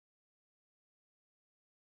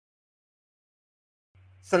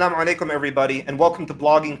Assalamu alaikum, everybody, and welcome to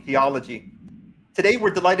Blogging Theology. Today,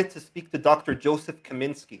 we're delighted to speak to Dr. Joseph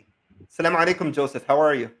Kaminsky. Assalamu alaikum, Joseph. How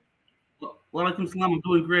are you? Walaikum salam. I'm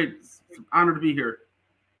doing great. It's an honor to be here.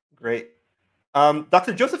 Great.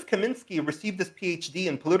 Dr. Joseph Kaminsky received his PhD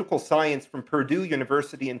in political science from Purdue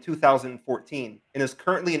University in 2014 and is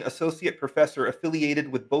currently an associate professor affiliated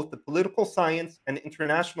with both the political science and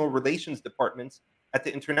international relations departments at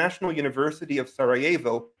the International University of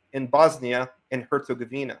Sarajevo in Bosnia and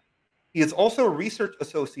Herzegovina. He is also a research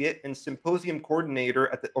associate and symposium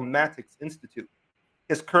coordinator at the Ummatics Institute.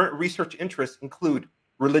 His current research interests include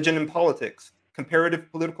religion and politics,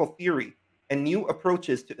 comparative political theory, and new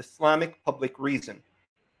approaches to Islamic public reason.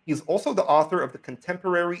 He is also the author of The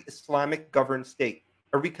Contemporary Islamic Governed State,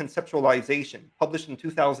 a reconceptualization, published in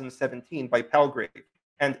 2017 by Palgrave,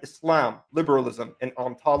 and Islam, Liberalism, and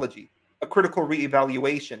Ontology, a critical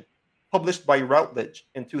reevaluation, published by Routledge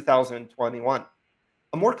in 2021.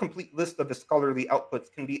 A more complete list of his scholarly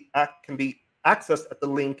outputs can be accessed at the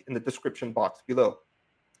link in the description box below.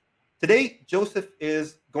 Today, Joseph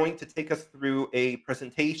is going to take us through a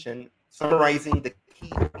presentation summarizing the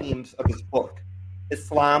key themes of his book,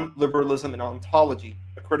 Islam, Liberalism, and Ontology,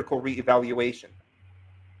 a critical reevaluation.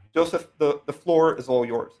 Joseph, the floor is all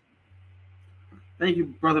yours. Thank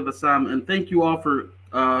you, Brother Bassam, and thank you all for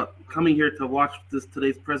coming here to watch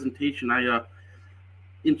today's presentation.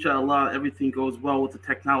 Inshallah, everything goes well with the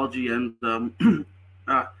technology, and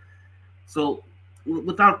so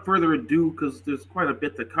without further ado, because there's quite a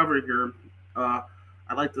bit to cover here,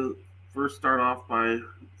 I'd like to first start off by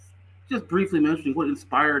just briefly mentioning what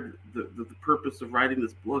inspired the purpose of writing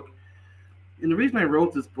this book. And the reason I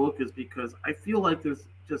wrote this book is because I feel like there's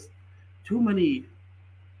just too many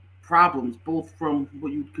problems, both from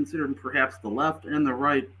what you'd consider perhaps the left and the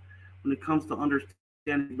right, when it comes to understanding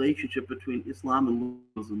the relationship between Islam and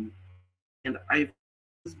liberalism. And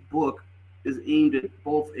this book is aimed at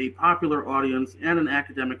both a popular audience and an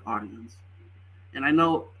academic audience. And I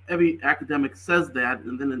know every academic says that,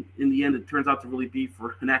 and then in the end, it turns out to really be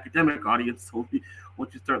for an academic audience. So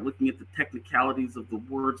once you start looking at the technicalities of the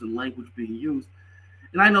words and language being used,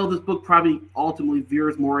 and I know this book probably ultimately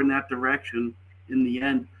veers more in that direction in the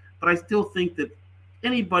end, but I still think that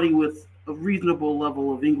anybody with a reasonable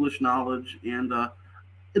level of English knowledge and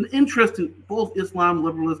an interest in both Islam,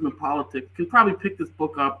 liberalism, and politics can probably pick this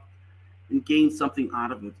book up and gain something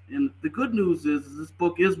out of it. And the good news is this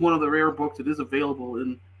book is one of the rare books that is available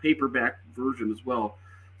in paperback version as well.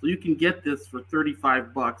 So you can get this for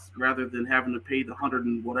 $35 rather than having to pay the 100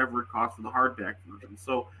 and whatever it costs for the hardback version.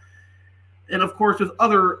 So, and of course, there's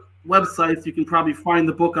other websites you can probably find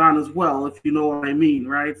the book on as well, if you know what I mean,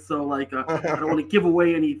 right? So, like, I don't want to give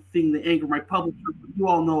away anything to anger my publisher, but you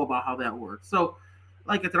all know about how that works. So,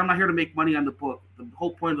 like I said, I'm not here to make money on the book. The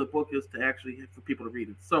whole point of the book is to actually for people to read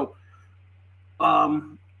it. So,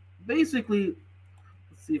 basically,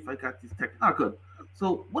 let's see if I got these good.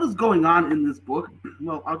 So what is going on in this book?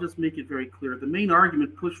 Well, I'll just make it very clear. The main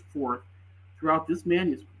argument pushed forth throughout this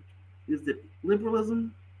manuscript is that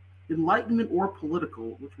liberalism, enlightenment, or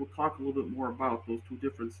political, which we'll talk a little bit more about those two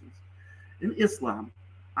differences, and Islam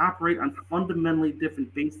operate on fundamentally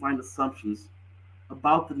different baseline assumptions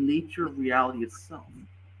about the nature of reality itself.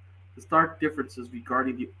 The stark differences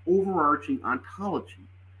regarding the overarching ontology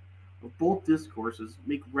of both discourses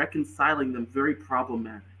make reconciling them very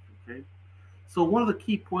problematic. Okay, so one of the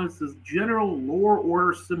key points is general lower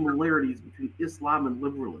order similarities between Islam and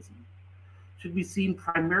liberalism should be seen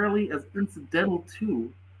primarily as incidental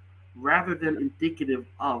to, rather than indicative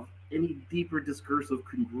of, any deeper discursive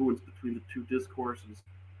congruence between the two discourses.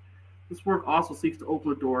 This work also seeks to open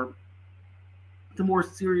the door to more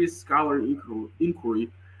serious scholarly inquiry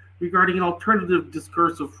regarding an alternative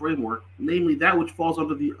discursive framework, namely that which falls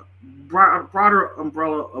under the broader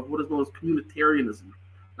umbrella of what is known as communitarianism,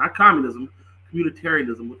 not communism,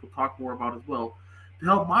 communitarianism, which we'll talk more about as well, to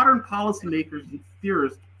help modern policymakers and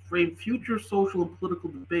theorists frame future social and political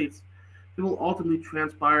debates that will ultimately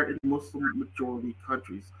transpire in Muslim majority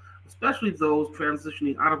countries, especially those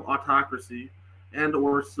transitioning out of autocracy and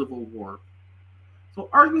or civil war. So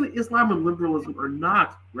arguing that Islam and liberalism are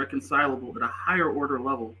not reconcilable at a higher order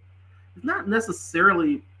level is not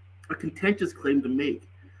necessarily a contentious claim to make.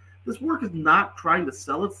 This work is not trying to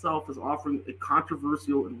sell itself as offering a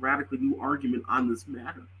controversial and radically new argument on this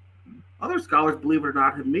matter. Other scholars, believe it or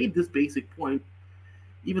not, have made this basic point,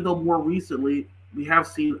 even though more recently we have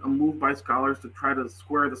seen a move by scholars to try to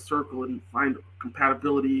square the circle and find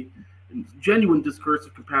compatibility and genuine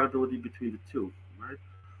discursive compatibility between the two. Right?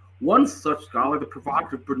 One such scholar, the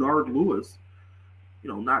provocative Bernard Lewis,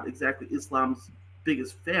 not exactly Islam's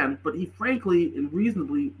biggest fan, but he frankly and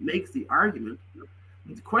reasonably makes the argument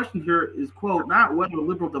The question here is, quote, not whether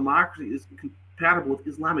liberal democracy is compatible with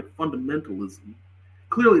Islamic fundamentalism.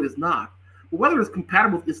 Clearly it is not. But whether it's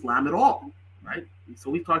compatible with Islam at all, right? So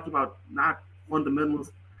we talked about not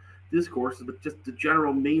fundamentalist discourses, but just the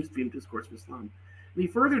general mainstream discourse of Islam. And he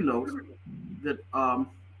further notes that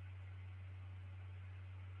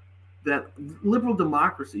that liberal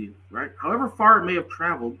democracy, right, however far it may have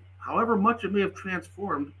traveled, however much it may have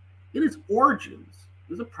transformed, in its origins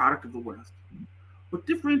is a product of the West. What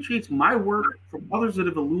differentiates my work from others that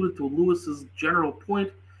have alluded to Lewis's general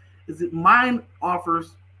point is that mine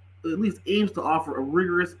offers, at least aims to offer, a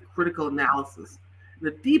rigorous critical analysis and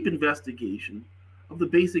a deep investigation of the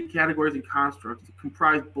basic categories and constructs that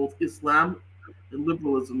comprise both Islam and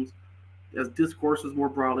liberalism as discourses more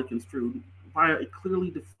broadly construed via a clearly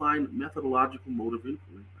defined methodological mode of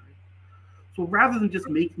inquiry. Right? So rather than just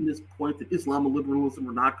making this point that Islam and liberalism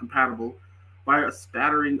are not compatible via a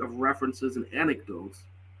spattering of references and anecdotes,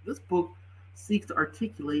 this book seeks to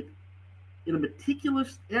articulate in a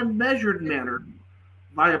meticulous and measured manner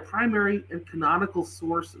via primary and canonical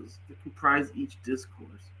sources that comprise each discourse.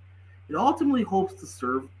 It ultimately hopes to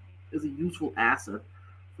serve as a useful asset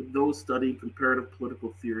for those studying comparative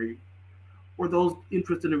political theory or those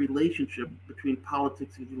interested in a relationship between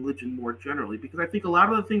politics and religion more generally. Because I think a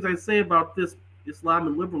lot of the things I say about this Islam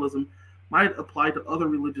and liberalism might apply to other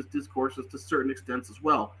religious discourses to certain extents as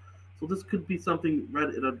well. So this could be something read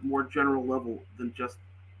at a more general level than just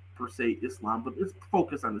per se Islam, but it's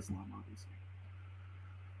focused on Islam, obviously.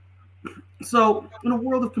 So, in a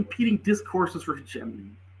world of competing discourses for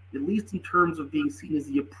hegemony, at least in terms of being seen as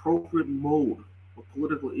the appropriate mode of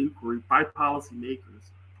political inquiry by policymakers,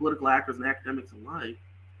 political actors, and academics alike,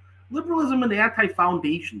 liberalism and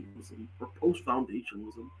anti-foundationalism, or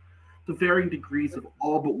post-foundationalism, to varying degrees, have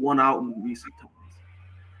all but won out in recent times.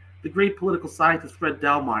 The great political scientist Fred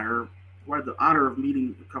Dallmeyer, who I had the honor of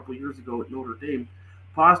meeting a couple of years ago at Notre Dame,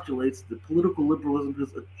 postulates that political liberalism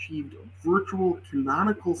has achieved virtual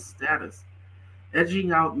canonical status,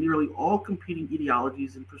 edging out nearly all competing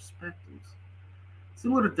ideologies and perspectives.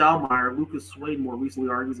 Similar to Dallmeyer, Lucas Swain more recently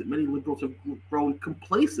argues that many liberals have grown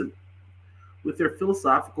complacent with their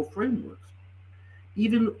philosophical frameworks,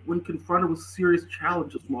 even when confronted with serious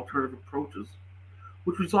challenges from alternative approaches,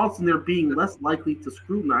 which results in their being less likely to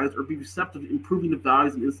scrutinize or be receptive to improving the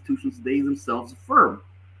values and institutions they themselves affirm.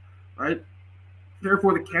 Right?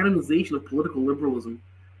 Therefore, the canonization of political liberalism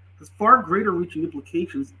has far greater reaching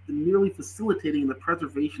implications than merely facilitating the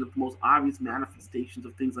preservation of the most obvious manifestations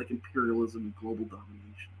of things like imperialism and global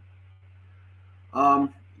domination.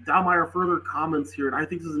 Dallmeyer further comments here, and I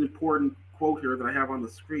think this is an important quote here that I have on the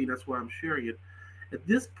screen, that's why I'm sharing it. At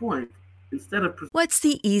this point, instead of... What's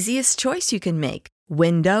the easiest choice you can make?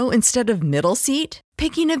 Window instead of middle seat?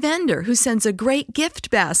 Picking a vendor who sends a great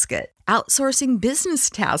gift basket? Outsourcing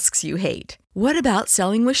business tasks you hate? What about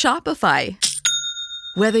selling with Shopify?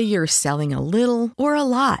 Whether you're selling a little or a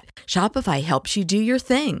lot, Shopify helps you do your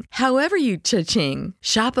thing, however you cha-ching.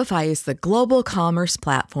 Shopify is the global commerce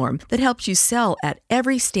platform that helps you sell at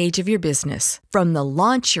every stage of your business. From the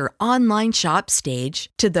launch your online shop stage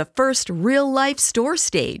to the first real-life store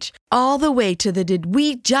stage, all the way to the did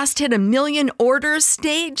we just hit 1 million orders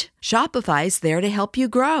stage. Shopify's there to help you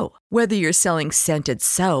grow. Whether you're selling scented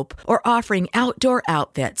soap or offering outdoor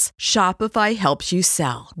outfits, Shopify helps you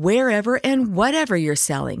sell. Wherever and whatever you're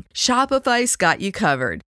selling, Shopify's got you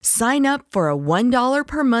covered. Sign up for a $1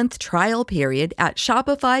 per month trial period at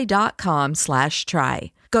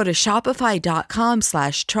shopify.com/try. Go to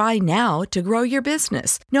shopify.com/try now to grow your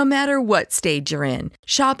business, no matter what stage you're in.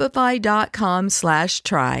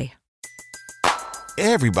 Shopify.com/try.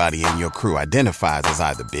 Everybody in your crew identifies as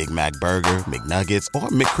either Big Mac Burger, McNuggets, or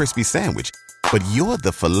McCrispy Sandwich. But you're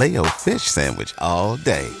the Filet-O-Fish Sandwich all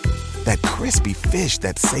day. That crispy fish,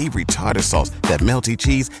 that savory tartar sauce, that melty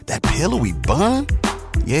cheese, that pillowy bun.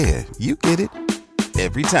 Yeah, you get it.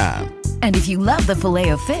 Every time. And if you love the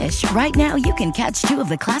Filet-O-Fish, right now you can catch 2 of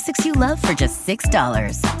the classics you love for just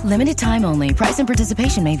 $6. Limited time only. Price and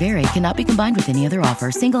participation may vary. Cannot be combined with any other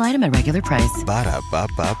offer. Single item at regular price.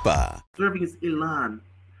 Ba-da-ba-ba-ba. Serving as Elan.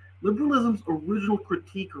 Liberalism's original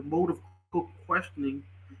critique or mode of questioning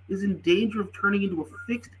is in danger of turning into a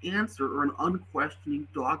fixed answer or an unquestioning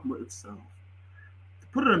dogma itself. To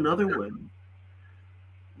put it another way,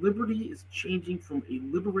 liberty is changing from a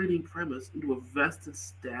liberating premise into a vested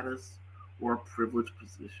status or a privileged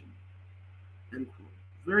position. End quote.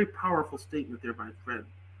 Very powerful statement there by Fred.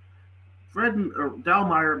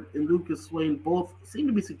 Dallmeyer and Lucas Swain both seem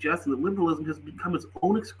to be suggesting that liberalism has become its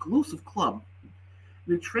own exclusive club,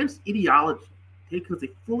 an entrenched ideology taken as a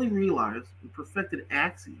fully realized and perfected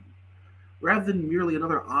axiom rather than merely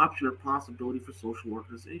another option or possibility for social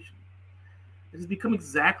organization. It has become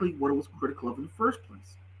exactly what it was critical of in the first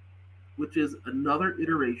place, which is another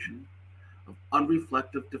iteration of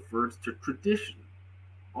unreflective deference to tradition,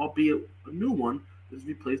 albeit a new one that has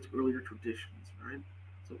replaced earlier traditions, right?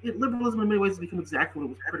 So liberalism in many ways has become exactly what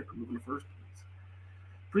it was critical of in the first place.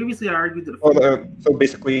 Previously, I argued that so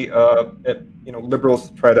basically,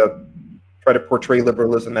 liberals try to portray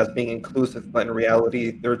liberalism as being inclusive, but in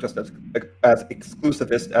reality, they're just as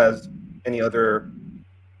exclusivist as any other,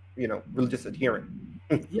 religious adherent.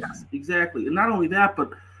 Yes, exactly. And not only that,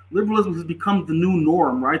 but liberalism has become the new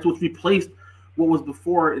norm, right? So it's replaced what was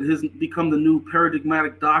before. It has become the new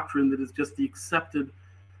paradigmatic doctrine that is just the accepted.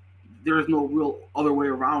 There is no real other way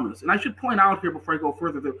around this. And I should point out here before I go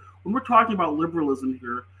further that when we're talking about liberalism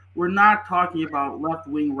here, we're not talking about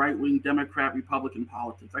left-wing, right-wing, Democrat, Republican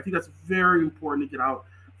politics. I think that's very important to get out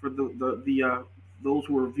for those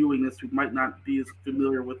who are viewing this who might not be as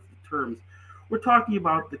familiar with the terms. We're talking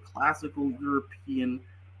about the classical European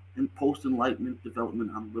and post-Enlightenment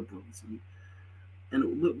development on liberalism.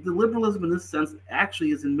 And the liberalism in this sense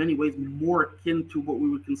actually is in many ways more akin to what we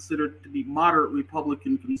would consider to be moderate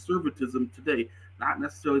Republican conservatism today, not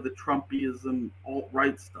necessarily the Trumpism,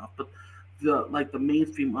 alt-right stuff, but the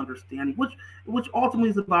mainstream understanding, which ultimately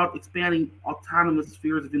is about expanding autonomous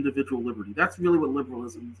spheres of individual liberty. That's really what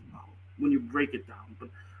liberalism is about when you break it down. But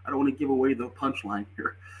I don't want to give away the punchline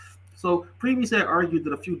here. So previously I argued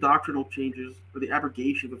that a few doctrinal changes or the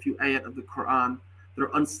abrogation of a few ayat of the Quran that are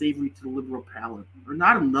unsavory to the liberal palate are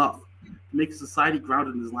not enough to make a society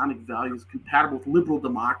grounded in Islamic values compatible with liberal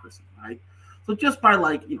democracy, right? So just by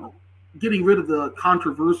getting rid of the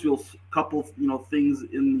controversial couple things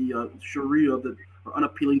in the Sharia that are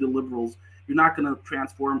unappealing to liberals, you're not going to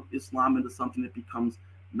transform Islam into something that becomes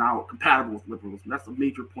now compatible with liberalism. That's a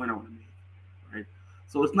major point I want to make, right?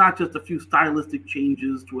 So it's not just a few stylistic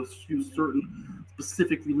changes to a few certain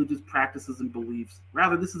specific religious practices and beliefs.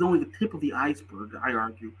 Rather, this is only the tip of the iceberg, I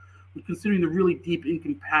argue, when considering the really deep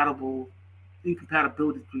incompatibility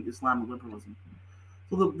between Islam and liberalism.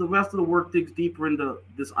 So the rest of the work digs deeper into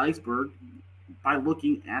this iceberg by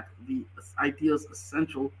looking at the ideas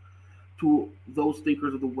essential to those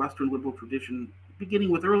thinkers of the Western liberal tradition,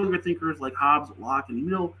 beginning with earlier thinkers like Hobbes, Locke, and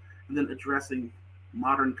Mill, and then addressing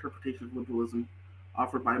modern interpretations of liberalism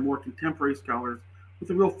offered by more contemporary scholars with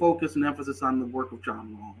a real focus and emphasis on the work of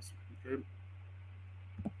John Rawls. Okay?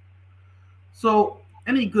 So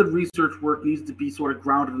any good research work needs to be sort of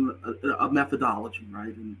grounded in a methodology,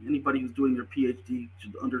 right? And anybody who's doing their PhD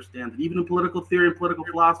should understand that even in political theory and political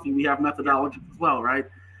philosophy, we have methodologies as well, right?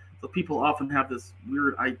 So people often have this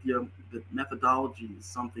weird idea that methodology is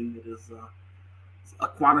something that is a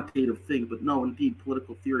quantitative thing, but no, indeed,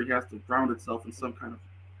 political theory has to ground itself in some kind of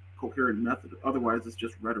coherent method. Otherwise, it's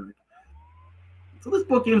just rhetoric. So this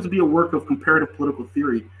book aims to be a work of comparative political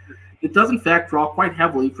theory. It does, in fact, draw quite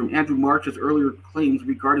heavily from Andrew March's earlier claims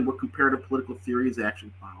regarding what comparative political theory is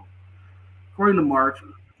actually about. According to March,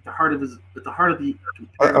 at the heart of the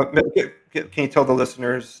can you tell the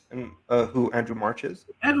listeners who Andrew March is?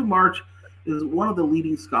 Andrew March is one of the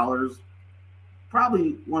leading scholars,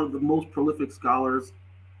 probably one of the most prolific scholars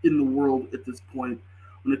in the world at this point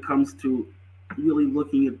when it comes to really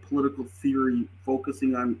looking at political theory,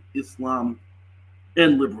 focusing on Islam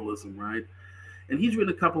and liberalism, right? And he's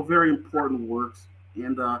written a couple of very important works,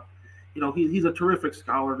 and he's a terrific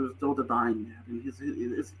scholar. There's no denying that.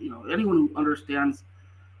 And anyone who understands,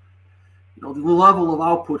 the level of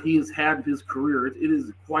output he has had in his career, it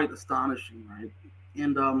is quite astonishing, right?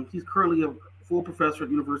 And he's currently a full professor at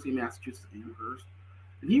the University of Massachusetts Amherst,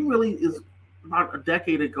 and he really is about a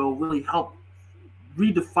decade ago really helped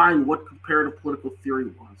redefine what comparative political theory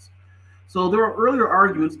was. So there are earlier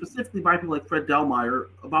arguments, specifically by people like Fred Delmeyer,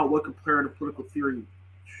 about what comparative political theory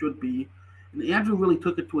should be. And Andrew really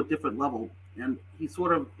took it to a different level. And he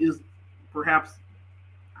sort of is perhaps,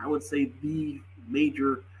 I would say, the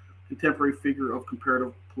major contemporary figure of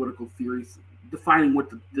comparative political theories, defining what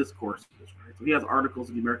the discourse is. Right? So he has articles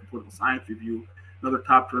in the American Political Science Review and other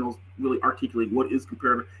top journals really articulating what is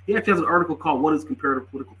comparative. He actually has an article called What is Comparative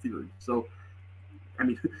Political Theory? So,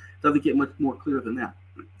 it doesn't get much more clear than that.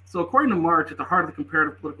 So according to March, at the heart of the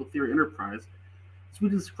comparative political theory enterprise, it's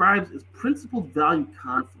what he describes as principled value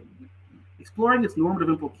conflict. Exploring its normative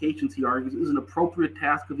implications, he argues, is an appropriate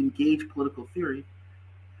task of engaged political theory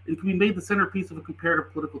and can be made the centerpiece of a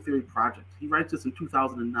comparative political theory project. He writes this in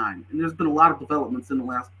 2009, and there's been a lot of developments in the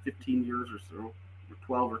last 15 years or so, or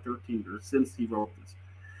 12 or 13 years since he wrote this.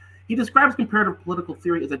 He describes comparative political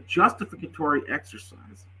theory as a justificatory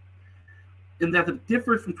exercise in that it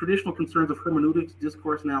differs from traditional concerns of hermeneutics,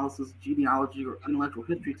 discourse analysis, genealogy, or intellectual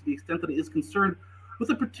history to the extent that it is concerned with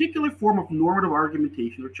a particular form of normative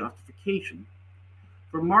argumentation or justification.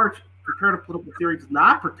 For Marx, comparative political theory does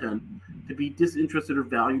not pretend to be disinterested or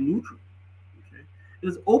value neutral. Okay? It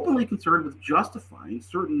is openly concerned with justifying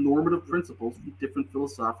certain normative principles from different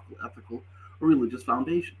philosophical, ethical, or religious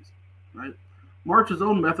foundations. Right? Marx's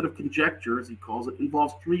own method of conjecture, as he calls it,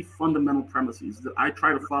 involves three fundamental premises that I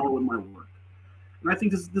try to follow in my work. And I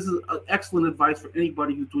think this is excellent advice for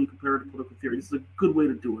anybody who's doing comparative political theory. This is a good way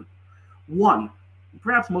to do it. One,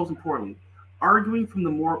 perhaps most importantly, arguing from the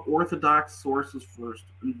more orthodox sources first,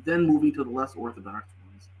 and then moving to the less orthodox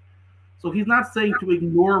ones. So he's not saying to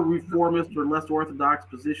ignore reformist or less orthodox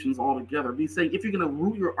positions altogether. He's saying if you're going to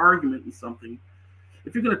root your argument in something,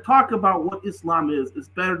 if you're going to talk about what Islam is, it's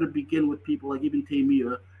better to begin with people like Ibn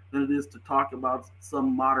Taymiyyah than it is to talk about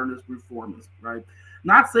some modernist reformist, right?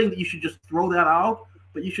 Not saying that you should just throw that out,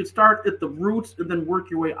 but you should start at the roots and then work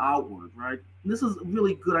your way outward, right? And this is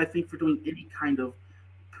really good, I think, for doing any kind of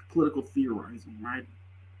political theorizing, right?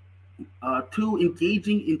 Two,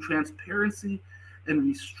 engaging in transparency and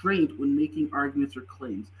restraint when making arguments or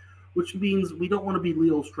claims, which means we don't want to be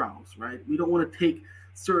Leo Strauss, right? We don't want to take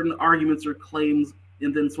certain arguments or claims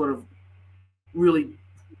and then sort of really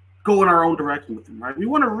go in our own direction with them, right? We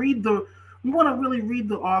want to really read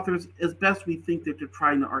the authors as best we think that they're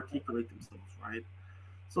trying to articulate themselves, right?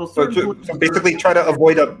 So basically try to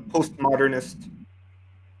avoid a postmodernist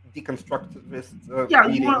deconstructivist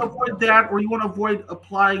you want to avoid that, or you want to avoid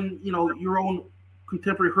applying your own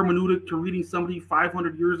contemporary hermeneutic to reading somebody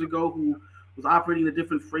 500 years ago who was operating in a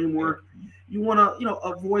different framework. You want to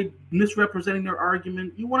avoid misrepresenting their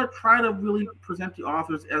argument. You want to try to really present the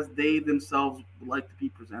authors as they themselves would like to be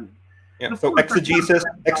presented. Yeah, so exegesis,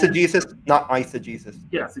 not eisegesis.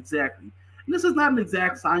 Yes, exactly. And this is not an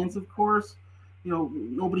exact science, of course.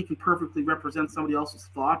 Nobody can perfectly represent somebody else's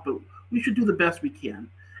thought, but we should do the best we can.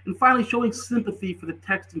 And finally, showing sympathy for the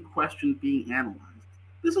text in question being analyzed.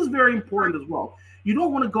 This is very important as well. You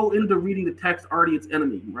don't want to go into reading the text already its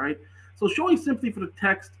enemy, right? So showing sympathy for the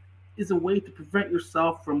text is a way to prevent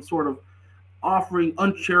yourself from sort of offering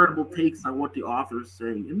uncharitable takes on what the author is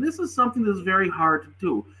saying. And this is something that's very hard to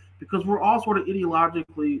do because we're all sort of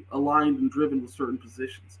ideologically aligned and driven with certain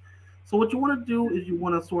positions. So what you want to do is you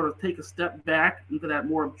want to sort of take a step back into that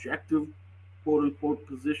more objective, quote unquote,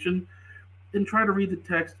 position and try to read the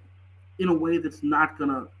text in a way that's not going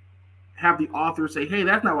to have the author say, hey,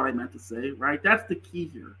 that's not what I meant to say, right? That's the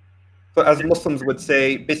key here. So as Muslims would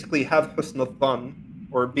say, basically have husn al-dhann,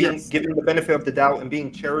 or being given the benefit of the doubt and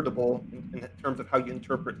being charitable in terms of how you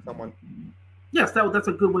interpret someone. Yes, that's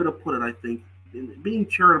a good way to put it, I think. Being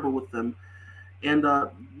charitable with them. And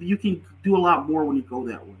you can do a lot more when you go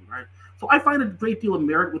that way, right? So I find a great deal of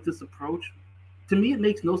merit with this approach. To me, it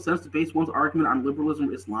makes no sense to base one's argument on liberalism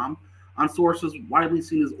or Islam on sources widely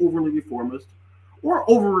seen as overly reformist or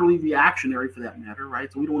overly reactionary for that matter,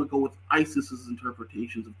 right? So we don't want to go with ISIS's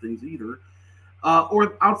interpretations of things either,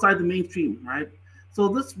 or outside the mainstream, right? So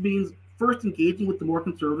this means first engaging with the more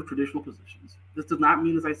conservative traditional positions. This does not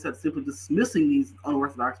mean, as I said, simply dismissing these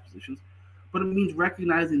unorthodox positions, but it means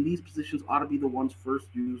recognizing these positions ought to be the ones first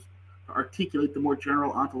used to articulate the more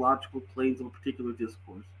general ontological claims of a particular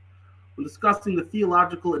discourse. When discussing the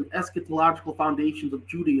theological and eschatological foundations of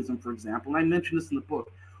Judaism, for example, and I mentioned this in the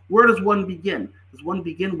book, where does one begin? Does one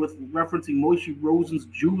begin with referencing Moshe Rosen's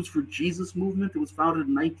Jews for Jesus movement that was founded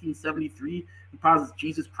in 1973 and posits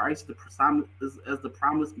Jesus Christ as the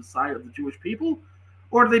promised Messiah of the Jewish people?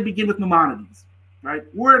 Or do they begin with Maimonides, right?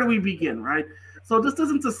 Where do we begin, right? So this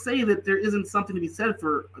isn't to say that there isn't something to be said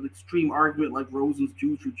for an extreme argument like Rosen's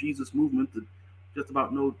Jews for Jesus movement that just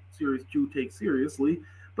about no serious Jew takes seriously.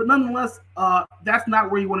 But nonetheless, that's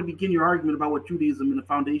not where you want to begin your argument about what Judaism and the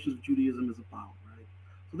foundations of Judaism is about, right?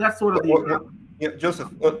 So that's sort of the...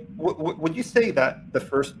 Joseph, would you say that the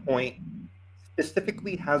first point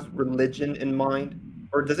specifically has religion in mind,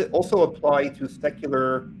 or does it also apply to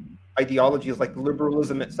secular ideologies like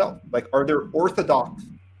liberalism itself? Like, are there orthodox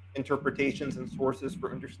interpretations and sources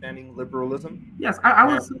for understanding liberalism? Yes,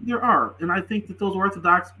 I would say there are. And I think that those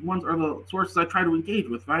orthodox ones are the sources I try to engage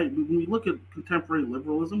with, right? When we look at contemporary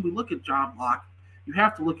liberalism, we look at John Locke. You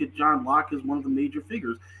have to look at John Locke as one of the major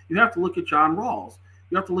figures. You have to look at John Rawls.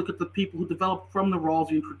 You have to look at the people who developed from the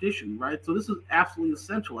Rawlsian tradition, right? So this is absolutely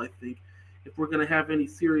essential, I think, if we're going to have any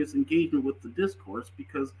serious engagement with the discourse,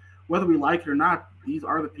 because whether we like it or not, these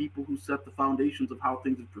are the people who set the foundations of how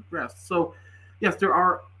things have progressed. So, yes, there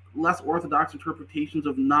are less orthodox interpretations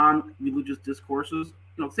of non-religious discourses.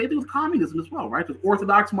 Same thing with communism as well, right? There's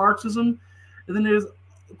orthodox Marxism, and then there's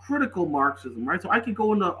critical Marxism, right? So I could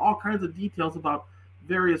go into all kinds of details about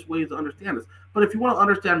various ways to understand this. But if you want to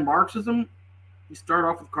understand Marxism, you start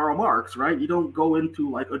off with Karl Marx, right? You don't go into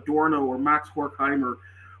like Adorno or Max Horkheimer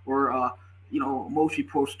or Moshe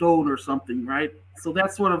Postone or something, right? So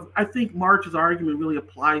that's sort of, I think Marx's argument really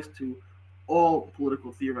applies to all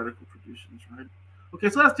political theoretical traditions, right? Okay,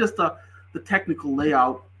 so that's just the technical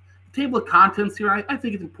layout. The table of contents here, I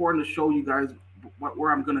think it's important to show you guys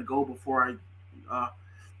where I'm going to go before I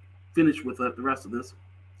finish with the rest of this.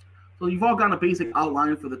 So you've all gotten a basic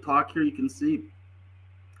outline for the talk here. You can see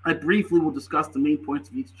I briefly will discuss the main points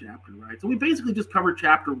of each chapter, right? So we basically just covered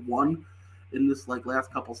chapter 1 in this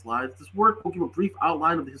last couple slides. This work will give a brief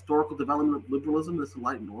outline of the historical development of liberalism and its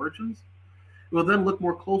enlightened origins. We'll then look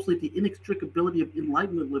more closely at the inextricability of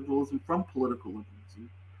Enlightenment liberalism from political liberalism.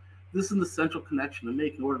 This is an essential connection to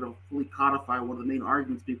make in order to fully codify one of the main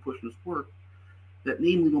arguments being pushed in this work, that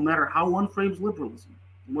namely, no matter how one frames liberalism,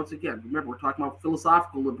 and once again, remember, we're talking about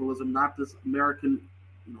philosophical liberalism, not this American,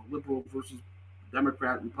 liberal versus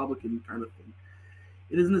Democrat, Republican kind of thing.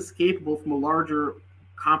 It is inescapable from a larger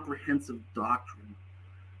comprehensive doctrine.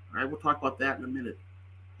 All right, we'll talk about that in a minute.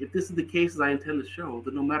 If this is the case, as I intend to show,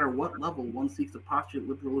 that no matter what level one seeks to postulate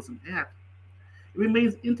liberalism at, it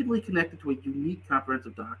remains intimately connected to a unique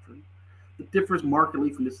comprehensive doctrine that differs markedly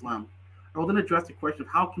from Islam. I will then address the question of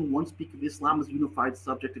how can one speak of Islam as a unified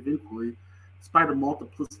subject of inquiry, despite a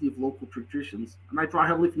multiplicity of local traditions. And I draw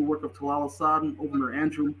heavily from the work of Talal Asad, Ovner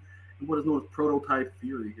Andrew, and what is known as prototype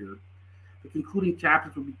theory here. The concluding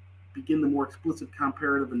chapters will begin the more explicit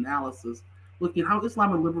comparative analysis, looking at how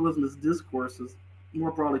Islam and liberalism as discourses,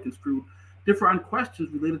 more broadly construed, differ on questions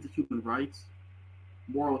related to human rights,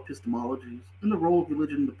 moral epistemologies, and the role of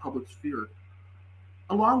religion in the public sphere.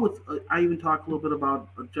 Along with, I even talk a little bit about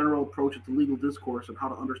a general approach to legal discourse and how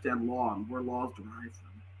to understand law and where laws derive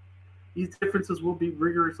from. These differences will be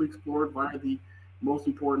rigorously explored by the most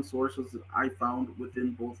important sources that I found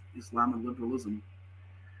within both Islam and liberalism.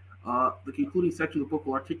 The concluding section of the book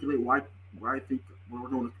will articulate why I think what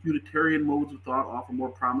are known as Unitarian modes of thought offer more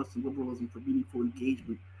promise than liberalism for meaningful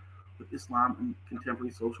engagement with Islam and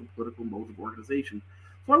contemporary social political modes of organization.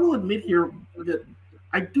 So I will admit here that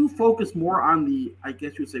I do focus more on the, I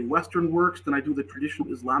guess you would say, Western works than I do the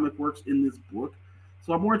traditional Islamic works in this book.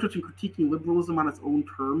 So I'm more interested in critiquing liberalism on its own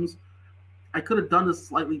terms. I could have done this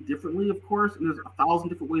slightly differently, of course, and there's 1,000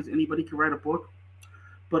 different ways anybody can write a book.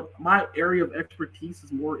 But my area of expertise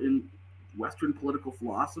is more in Western political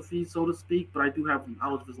philosophy, so to speak, but I do have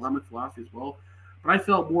knowledge of Islamic philosophy as well. But I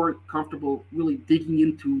felt more comfortable really digging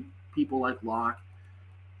into people like Locke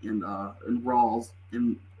and Rawls.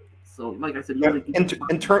 And so, like I said,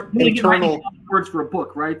 internal words for a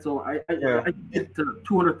book, right? So I get to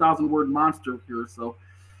 200,000 word monster here, so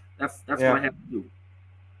that's what I have to do.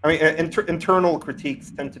 I mean, internal critiques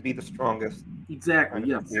tend to be the strongest. Exactly.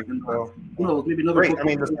 Yes. And, so, who knows? Maybe another great. book. I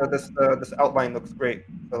mean, this outline looks great.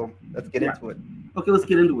 So let's get into it. Okay, let's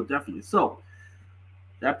get into it. Definitely. So,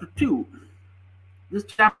 chapter 2. This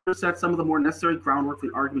chapter sets some of the more necessary groundwork for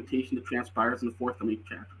the argumentation that transpires in the forthcoming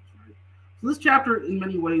chapters. Right? So, this chapter, in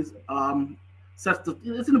many ways, it's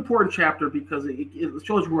an important chapter because it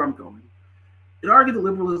shows you where I'm going. It argued that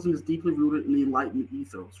liberalism is deeply rooted in the Enlightenment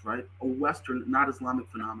ethos, right? A Western, not Islamic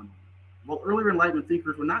phenomenon. While earlier Enlightenment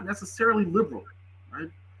thinkers were not necessarily liberal, right?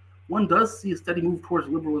 One does see a steady move towards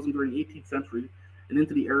liberalism during the 18th century and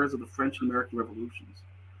into the eras of the French and American revolutions.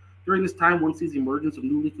 During this time, one sees the emergence of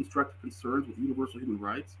newly constructed concerns with universal human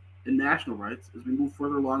rights and national rights as we move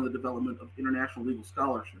further along the development of international legal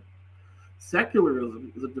scholarship.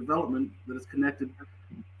 Secularism is a development that is connected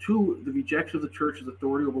to the rejection of the church's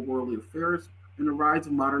authority over worldly affairs and the rise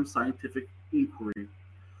of modern scientific inquiry.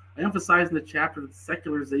 I emphasize in the chapter that the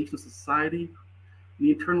secularization of society and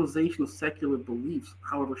the internalization of secular beliefs,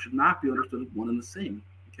 however, should not be understood as one and the same.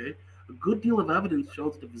 Okay, a good deal of evidence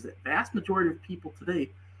shows that the vast majority of people today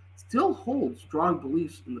still hold strong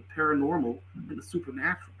beliefs in the paranormal and the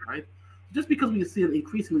supernatural. Right? Just because we see an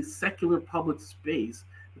increasingly secular public space,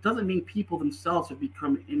 it doesn't mean people themselves have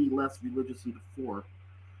become any less religious than before.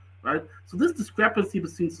 Right? So this discrepancy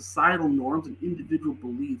between societal norms and individual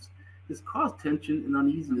beliefs has caused tension and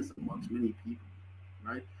uneasiness amongst many people.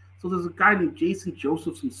 Right? So there's a guy named Jason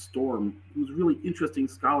Josephson Storm, who's a really interesting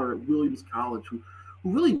scholar at Williams College, who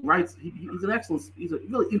really writes. He's a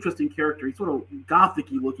really interesting character. He's sort of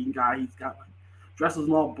gothic-y looking guy. He's got dresses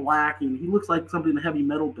in all black, and he looks like somebody in a heavy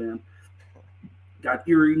metal band. Got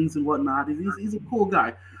earrings and whatnot. He's a cool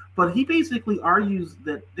guy. But he basically argues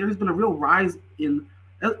that there's been a real rise in,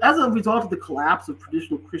 as a result of the collapse of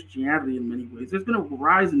traditional Christianity in many ways, there's been a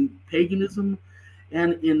rise in paganism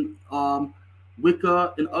and in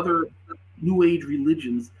Wicca and other New Age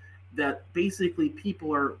religions that basically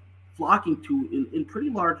people are flocking to in pretty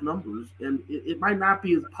large numbers, and it might not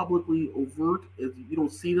be as publicly overt, as you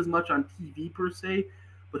don't see it as much on TV per se,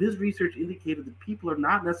 but his research indicated that people are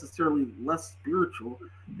not necessarily less spiritual.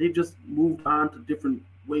 They've just moved on to different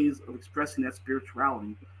ways of expressing that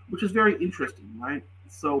spirituality, which is very interesting, right?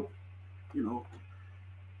 So, as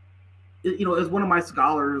one of my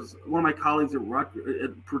scholars, one of my colleagues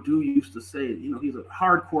at Purdue used to say, he's a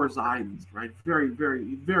hardcore Zionist, right? Very,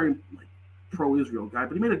 very, very pro-Israel guy,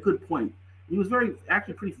 but he made a good point. He was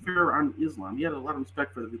actually pretty fair on Islam. He had a lot of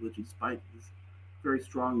respect for the religion, despite his very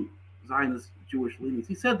strong Zionist Jewish leanings.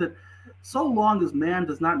 He said that so long as man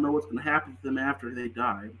does not know what's going to happen to them after they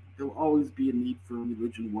die, there'll always be a need for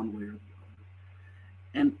religion one way or the other.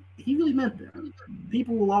 And he really meant that.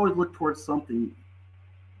 People will always look towards something,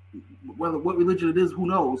 whether what religion it is, who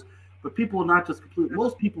knows, but people will not just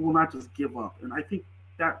most people will not just give up. And I think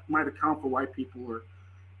that might account for why people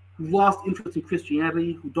who lost interest in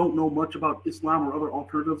Christianity, who don't know much about Islam or other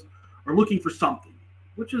alternatives, are looking for something,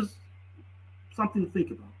 which is something to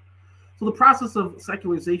think about. So the process of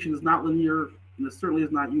secularization is not linear, and it certainly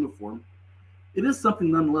is not uniform. It is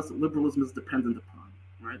something, nonetheless, that liberalism is dependent upon,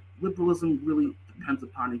 right? Liberalism really depends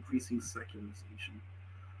upon increasing secularization.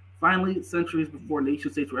 Finally, centuries before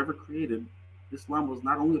nation-states were ever created, Islam was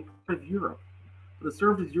not only a part of Europe, but it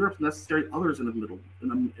served as Europe's necessary others in the middle,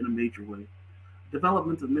 in a major way.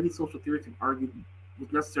 Development of many social theories have argued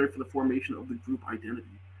was necessary for the formation of the group identity.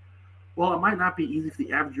 While it might not be easy for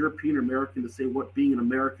the average European or American to say what being an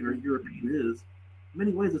American or European is, in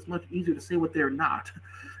many ways it's much easier to say what they're not.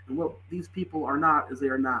 And what these people are not is they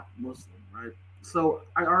are not Muslim, right? So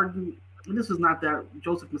I argue, and this is not that,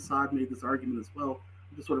 Joseph Massad made this argument as well,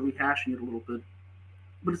 I'm just sort of rehashing it a little bit,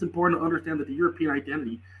 but it's important to understand that the European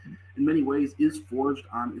identity in many ways is forged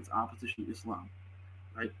on its opposition to Islam,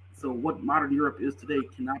 right? So what modern Europe is today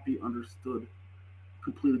cannot be understood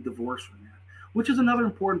completely divorced from that. Which is another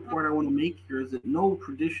important point I want to make here, is that no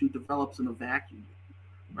tradition develops in a vacuum,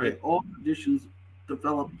 right? All traditions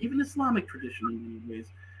develop, even Islamic tradition in many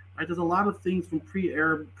ways, right? There's a lot of things from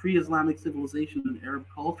pre-Islamic civilization and Arab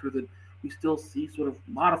culture that we still see sort of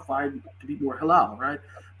modified to be more halal, right?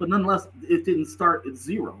 But nonetheless, it didn't start at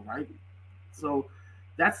zero, right? So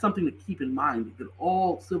that's something to keep in mind, that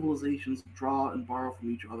all civilizations draw and borrow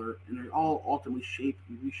from each other, and they all ultimately shape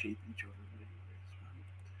and reshape each other.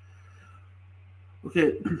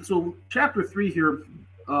 Okay, so chapter 3 here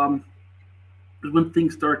is when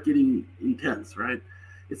things start getting intense, right?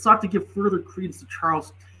 It sought to give further credence to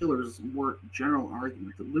Charles Taylor's more general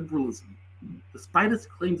argument that liberalism, despite its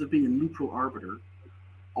claims of being a neutral arbiter,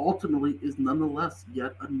 ultimately is nonetheless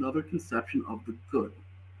yet another conception of the good.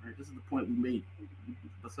 Right? This is the point we made,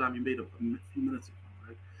 Bassam, you made a few minutes ago.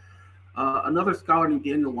 Right? Another scholar named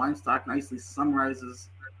Daniel Weinstock nicely summarizes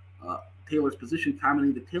Taylor's position,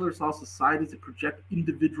 commenting that Taylor saw societies that project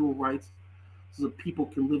individual rights so that people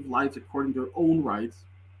can live lives according to their own rights,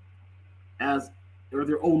 or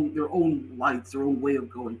their own lights, their own way of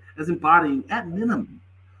going, as embodying, at minimum,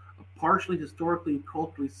 a partially historically and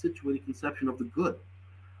culturally situated conception of the good,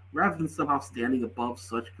 rather than somehow standing above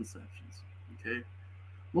such conceptions. Okay,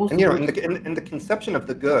 and the conception of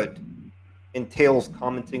the good entails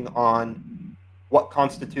commenting on what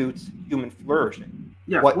constitutes human flourishing.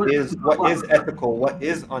 Yeah, what is ethical, what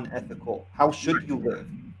is unethical, how should you live,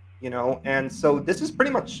 and so this is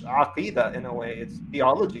pretty much aqidah in a way. It's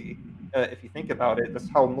theology, if you think about it. That's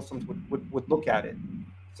how Muslims would look at it.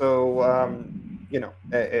 So I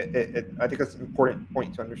think that's an important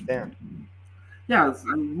point to understand. Yeah,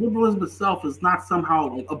 liberalism itself is not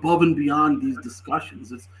somehow above and beyond these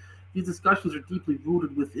discussions. These discussions are deeply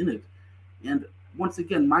rooted within it, and once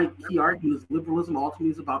again, my key argument is liberalism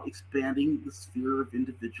ultimately is about expanding the sphere of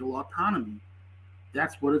individual autonomy.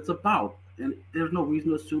 That's what it's about. And there's no reason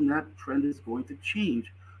to assume that trend is going to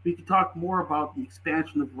change. We could talk more about the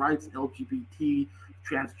expansion of rights, LGBT,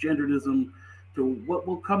 transgenderism, to what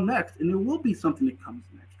will come next. And there will be something that comes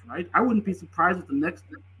next, right? I wouldn't be surprised if the next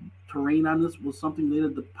terrain on this was something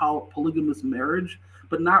related to polygamous marriage,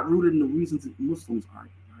 but not rooted in the reasons that Muslims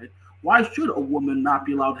argue. Why should a woman not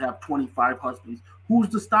be allowed to have 25 husbands? Who's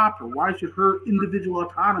to stop her? Why should her individual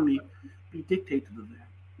autonomy be dictated to that?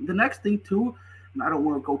 And the next thing, too, and I don't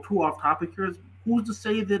want to go too off topic here, is who's to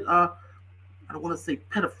say that, I don't want to say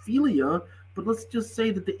pedophilia, but let's just say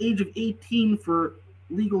that the age of 18 for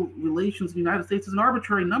legal relations in the United States is an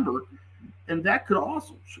arbitrary number, and that could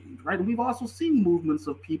also change, right? And we've also seen movements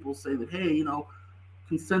of people say that, hey,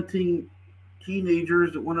 consenting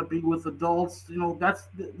teenagers that want to be with adults, that's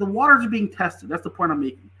the waters are being tested. That's the point I'm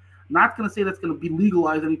making. Not going to say that's going to be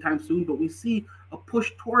legalized anytime soon, but we see a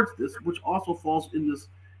push towards this, which also falls in this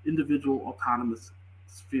individual autonomous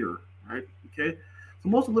sphere, right? Okay. So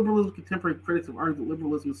most of liberalism's contemporary critics have argued that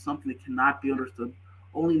liberalism is something that cannot be understood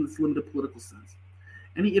only in this limited political sense.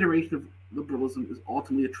 Any iteration of liberalism is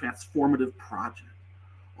ultimately a transformative project.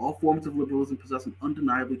 All forms of liberalism possess an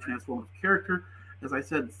undeniably transformative character. As I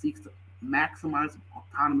said, it seeks to maximize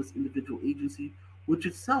autonomous individual agency, which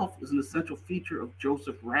itself is an essential feature of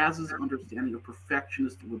Joseph Raz's understanding of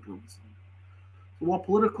perfectionist liberalism. So while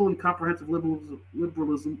political and comprehensive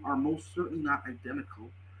liberalism are most certainly not identical,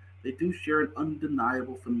 they do share an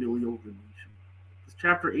undeniable familial relation. This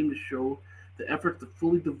chapter aimed to show the effort to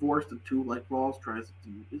fully divorce the two, like Rawls tries to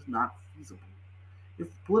do, is not feasible. If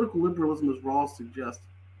political liberalism, as Rawls suggests,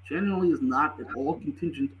 genuinely is not at all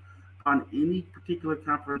contingent upon any particular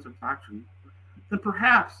comprehensive doctrine, then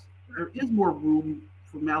perhaps there is more room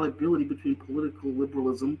for malleability between political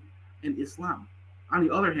liberalism and Islam. On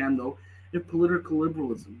the other hand, though, if political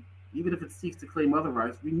liberalism, even if it seeks to claim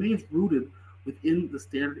otherwise, remains rooted within the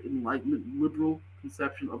standard Enlightenment liberal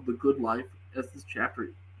conception of the good life, as this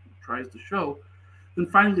chapter tries to show, then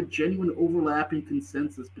finding a genuine overlapping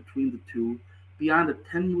consensus between the two beyond a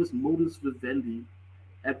tenuous modus vivendi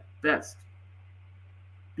at best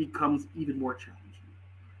becomes even more challenging.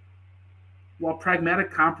 While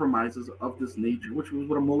pragmatic compromises of this nature, which is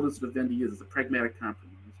what a modus vivendi is a pragmatic compromise,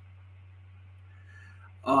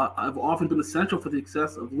 have often been essential for the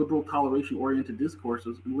success of liberal toleration-oriented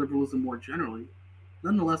discourses and liberalism more generally,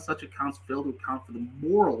 nonetheless such accounts fail to account for the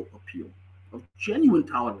moral appeal of genuine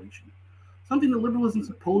toleration, something that liberalism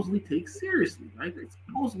supposedly takes seriously, right? It's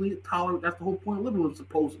supposedly that's the whole point of liberalism,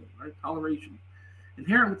 supposedly, right? Toleration.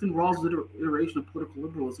 Inherent within Rawls' iteration of political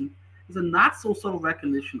liberalism is a not so subtle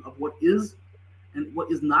recognition of what is and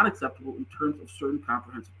what is not acceptable in terms of certain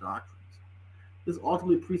comprehensive doctrines. This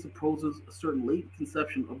ultimately presupposes a certain latent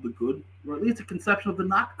conception of the good, or at least a conception of the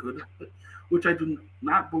not good, which I do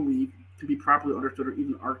not believe can be properly understood or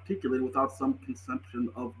even articulated without some conception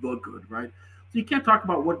of the good, right? So you can't talk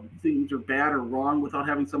about what things are bad or wrong without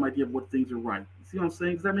having some idea of what things are right. You see what I'm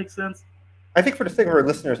saying? Does that make sense? I think for the sake of our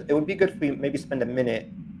listeners, it would be good if we maybe spend a minute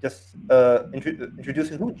just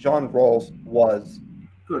introducing who John Rawls was,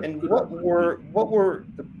 and what were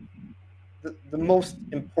the most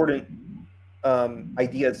important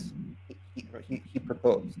ideas he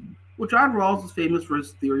proposed. Well, John Rawls is famous for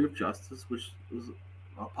his theory of justice, which was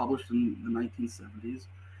published in the 1970s.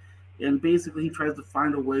 And basically, he tries to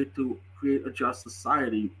find a way to create a just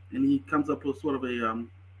society. And he comes up with sort of a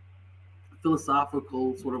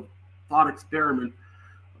philosophical sort of thought experiment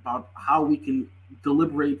about how we can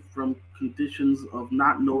deliberate from conditions of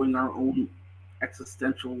not knowing our own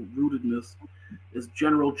existential rootedness as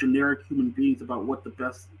general, generic human beings about what the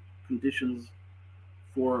best conditions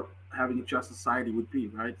for having a just society would be,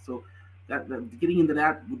 right? So that getting into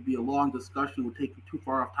that would be a long discussion, would take me too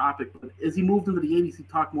far off topic. But as he moved into the 80s, he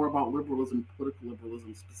talked more about liberalism, political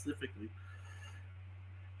liberalism specifically.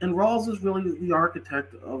 And Rawls is really the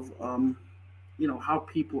architect of, how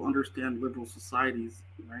people understand liberal societies,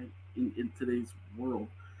 right, in today's world.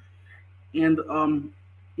 And,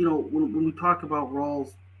 when we talk about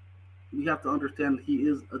Rawls, we have to understand that he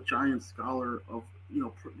is a giant scholar of,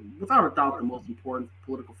 without a doubt, the most important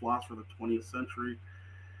political philosopher of the 20th century.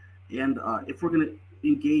 And if we're going to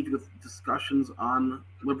engage with discussions on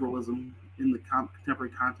liberalism in the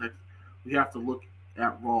contemporary context, we have to look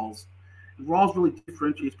at Rawls. And Rawls really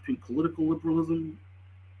differentiates between political liberalism,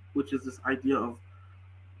 which is this idea of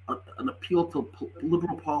an appeal to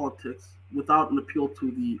liberal politics without an appeal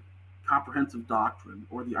to the comprehensive doctrine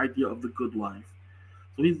or the idea of the good life.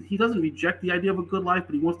 So he doesn't reject the idea of a good life,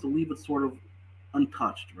 but he wants to leave it sort of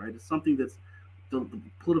untouched, right? It's something that's the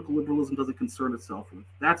political liberalism doesn't concern itself with.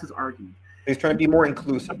 That's his argument. He's trying to be more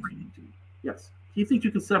inclusive. Yes. He thinks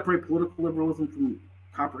you can separate political liberalism from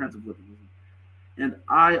comprehensive liberalism. And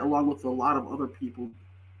I, along with a lot of other people,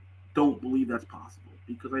 don't believe that's possible,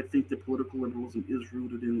 because I think that political liberalism is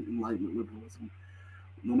rooted in Enlightenment liberalism,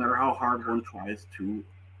 no matter how hard one tries to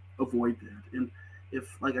avoid that. And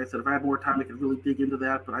if, like I said, if I had more time, I could really dig into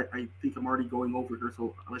that, but I think I'm already going over here,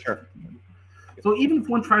 so I'll let you continue. So even if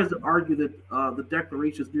one tries to argue that the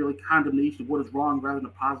Declaration is merely condemnation of what is wrong rather than a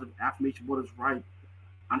positive affirmation of what is right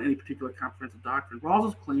on any particular comprehensive doctrine, Rawls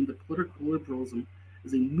has claimed that political liberalism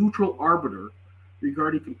is a neutral arbiter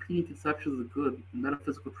regarding competing conceptions of the good and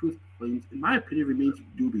metaphysical truth claims, in my opinion, remains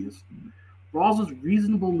dubious. Rawls's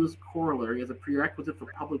reasonableness corollary as a prerequisite for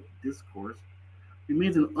public discourse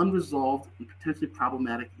remains an unresolved and potentially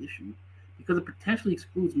problematic issue, because it potentially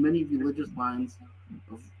excludes many religious lines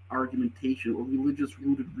of argumentation or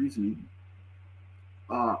religious-rooted reasoning.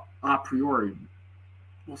 a priori.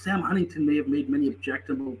 Well, Sam Huntington may have made many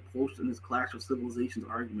objectionable posts in his Clash of Civilizations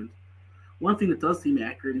argument. One thing that does seem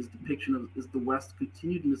accurate is depiction of is the West's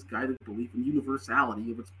continued misguided belief in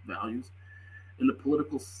universality of its values and the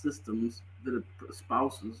political systems that it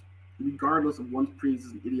espouses, regardless of one's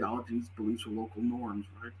pre-existing ideologies, beliefs, or local norms.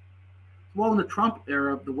 Right. Well, in the Trump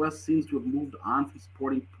era, the West seems to have moved on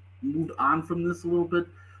from this a little bit,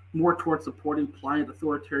 more towards supporting pliant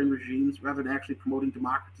authoritarian regimes rather than actually promoting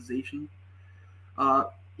democratization.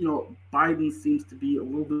 Biden seems to be a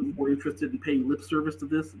little bit more interested in paying lip service to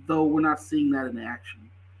this, though we're not seeing that in action.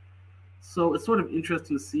 So it's sort of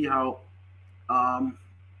interesting to see how,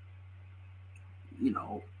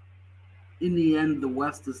 in the end, the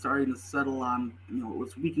West is starting to settle on,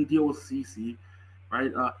 we can deal with Sisi,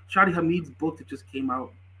 right? Shadi Hamid's book that just came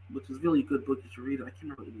out, which is really a good book, you should read it. I can't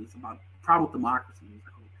remember what it is, about problem with democracy. It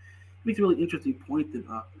makes a really interesting point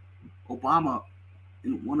that Obama,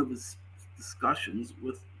 in one of his discussions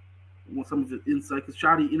with some of his insight, because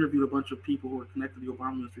Shadi interviewed a bunch of people who were connected to the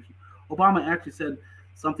Obama administration, Obama actually said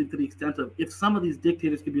something to the extent of, if some of these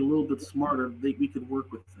dictators could be a little bit smarter, we could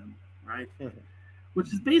work with them, right? Mm-hmm. Which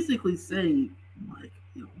is basically saying, like,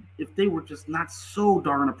 if they were just not so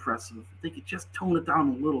darn oppressive, if they could just tone it down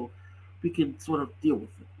a little, we could sort of deal with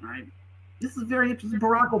it, right? This is very interesting.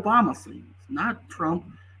 Barack Obama saying this, not Trump.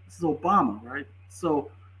 This is Obama, right?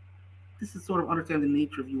 So this is sort of understanding the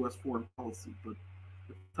nature of U.S. foreign policy, but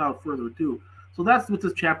without further ado. So that's what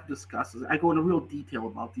this chapter discusses. I go into real detail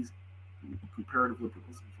about these comparative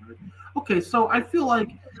liberalisms, right? Okay, so I feel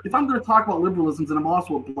like if I'm going to talk about liberalisms, then I'm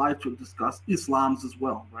also obliged to discuss Islams as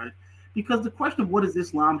well, right? Because the question of what is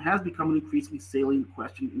Islam has become an increasingly salient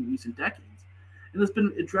question in recent decades. And it's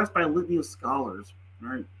been addressed by a litany of scholars,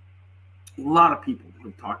 right? A lot of people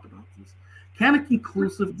have talked about this. Can a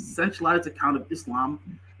conclusive, centralized account of Islam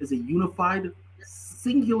as a unified,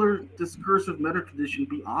 singular, discursive meta-tradition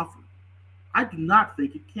be offered? I do not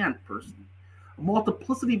think it can, personally. A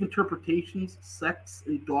multiplicity of interpretations, sects,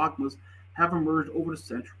 and dogmas have emerged over the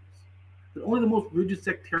centuries that only the most rigid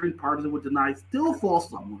sectarian partisan would deny still fall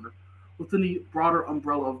somewhere within the broader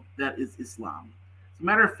umbrella of that is Islam. As a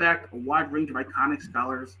matter of fact, a wide range of iconic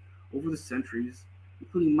scholars over the centuries,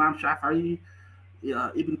 including Imam Shafi'i,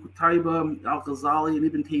 Ibn Qutayba, Al-Ghazali, and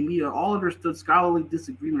Ibn Taymiyyah, all understood scholarly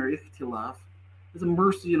disagreement or ikhtilaf as a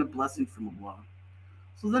mercy and a blessing from Allah.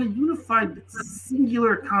 So then a unified,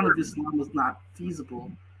 singular account of Islam was not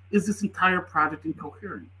feasible. Is this entire project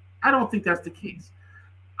incoherent? I don't think that's the case.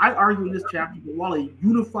 I argue in this chapter that while a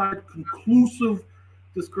unified, conclusive,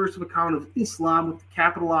 discursive account of Islam with the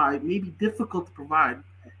capital I may be difficult to provide,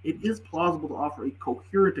 it is plausible to offer a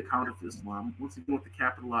coherent account of Islam, once again with the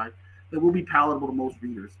capital I, that will be palatable to most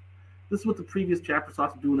readers. This is what the previous chapter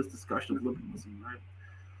sought to do in this discussion of liberalism,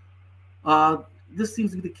 right? This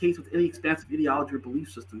seems to be the case with any expansive ideology or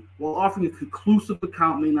belief system. While offering a conclusive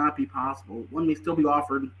account may not be possible, one may still be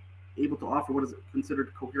able to offer what is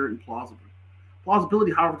considered coherent and plausible.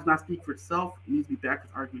 Plausibility, however, does not speak for itself. It needs to be backed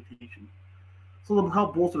with argumentation. So to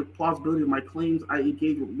help bolster the plausibility of my claims, I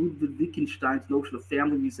engage with Ludwig Wittgenstein's notion of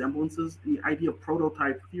family resemblances and the idea of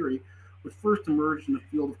prototype theory, which first emerged in the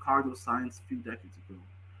field of cognitive science a few decades ago.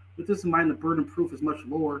 With this in mind, the burden of proof is much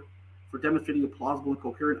lower for demonstrating a plausible and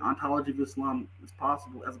coherent ontology of Islam as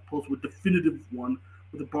possible, as opposed to a definitive one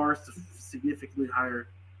where the bar is significantly higher,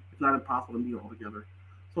 if not impossible to meet altogether.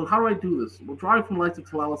 So how do I do this? Well, drawing from the likes of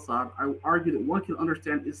Talal Assad, I argue that one can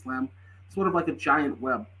understand Islam sort of like a giant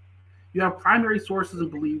web. You have primary sources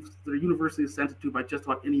and beliefs that are universally assented to by just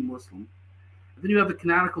about any Muslim. And then you have the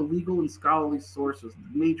canonical, legal, and scholarly sources,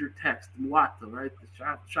 the major text, the Muwatta, right,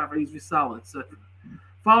 the Shafi'i's Risala, etc.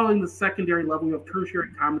 Following the secondary level, you have tertiary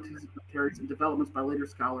commentaries and developments by later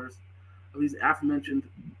scholars of these aforementioned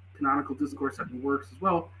canonical discourse and works as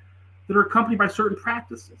well, that are accompanied by certain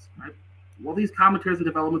practices, right? While these commentaries and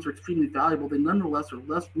developments are extremely valuable, they nonetheless are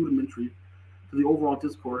less rudimentary to the overall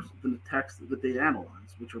discourse than the texts that they analyze,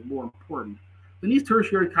 which are more important. Then these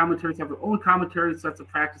tertiary commentaries have their own commentary sets of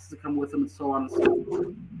practices that come with them, and so on and so forth.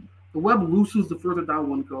 The web loosens the further down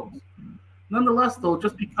one goes. Nonetheless, though,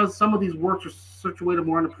 just because some of these works are situated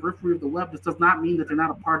more on the periphery of the web, this does not mean that they're not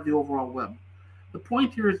a part of the overall web. The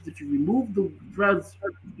point here is that if you remove the threads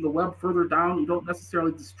from the web further down, you don't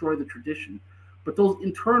necessarily destroy the tradition. But those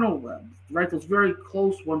internal webs, right, those very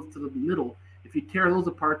close ones to the middle, if you tear those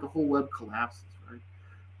apart, the whole web collapses, right?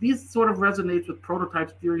 These sort of resonates with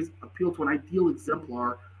prototypes theories appeal to an ideal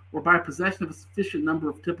exemplar, whereby possession of a sufficient number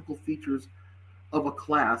of typical features of a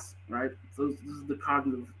class, right? So this is the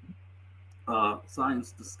cognitive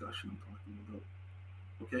science discussion I'm talking about.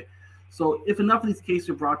 Okay, so if enough of these cases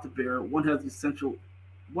are brought to bear, one has the essential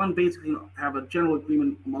one basically have a general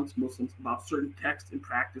agreement amongst Muslims about certain texts and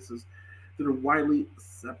practices that are widely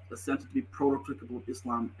accepted to be prototypical of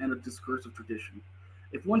Islam and a discursive tradition.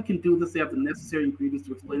 If one can do this, they have the necessary ingredients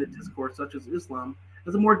to explain a discourse such as Islam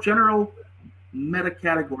as a more general meta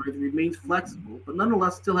category that remains flexible, but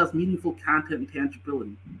nonetheless still has meaningful content and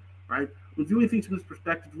tangibility. Right? When viewing things from this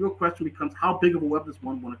perspective, the real question becomes how big of a web does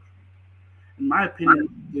one want to create? In my opinion,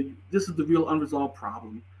 this is the real unresolved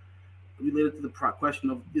problem related to the question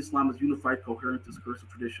of Islam as unified, coherent discursive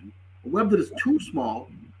tradition. A web that is too small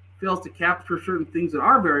fails to capture certain things that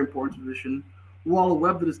are very important to tradition, while a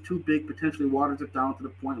web that is too big potentially waters it down to the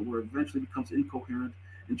point where it eventually becomes incoherent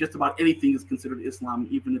and just about anything is considered Islam,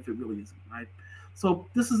 even if it really isn't, right? So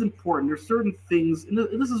this is important. There's certain things, and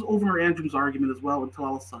this is Over Andrum's argument as well until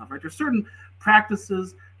al-Assad, right? There's certain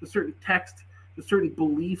practices, there's certain texts, there's certain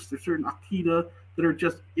beliefs, there's certain aqidah that are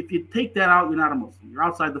just, if you take that out, you're not a Muslim. You're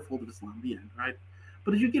outside the fold of Islam, the end, right?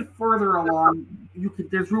 But as you get further along,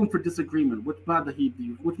 there's room for disagreement. Which madhab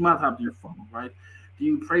do you follow, right? Do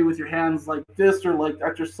you pray with your hands like this or like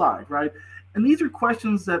at your side, right? And these are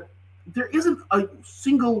questions that there isn't a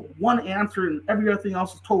single one answer and everything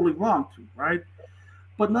else is totally wrong to, right?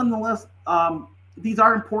 But nonetheless, these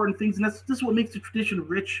are important things, and this is what makes the tradition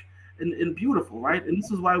rich and beautiful, right? And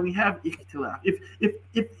this is why we have ikhtilaf.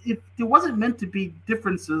 If there wasn't meant to be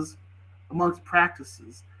differences amongst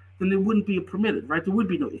practices, then it wouldn't be permitted, right? There would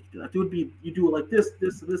be no ikhtilaf. There would be, you do it like this,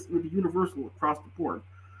 this, and this. It would be universal across the board.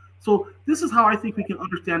 So this is how I think we can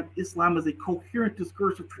understand Islam as a coherent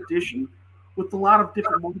discursive tradition with a lot of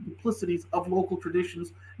different multiplicities of local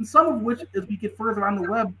traditions, and some of which, as we get further on the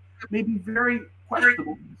web, may be very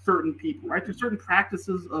questionable to certain people, right? There's certain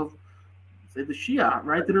practices of, say, the Shia,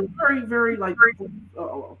 right, that are very, very like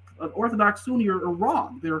Orthodox Sunni are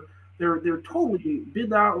wrong. They're totally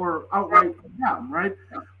bid'ah or outright haram, right?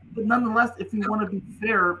 But nonetheless, if we want to be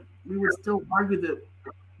fair, we would still argue that,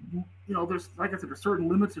 there's, like I said, there's certain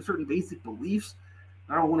limits, there's certain basic beliefs.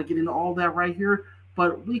 I don't want to get into all that right here,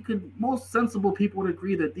 but most sensible people would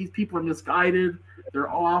agree that these people are misguided, they're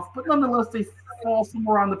off, but nonetheless, they fall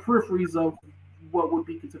somewhere on the peripheries of what would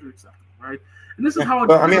be considered acceptable, right? And this is how.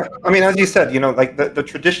 Well, I mean, as you said, like the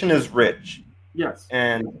tradition is rich. Yes.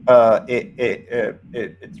 And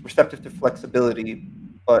it's receptive to flexibility,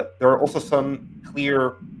 but there are also some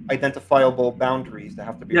clear, identifiable boundaries that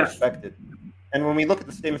have to be respected. And when we look at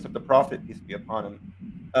the statements of the Prophet, peace be upon him,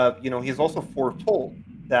 he's also foretold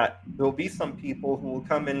that there will be some people who will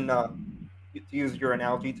come in, to use your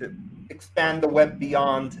analogy, to expand the web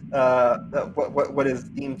beyond what is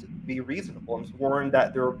deemed to be reasonable. And warned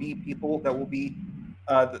that there will be people that will be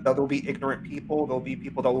that there will be ignorant people. There will be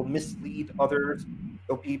people that will mislead others.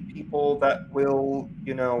 There will be people that will,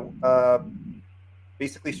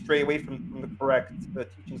 basically stray away from the correct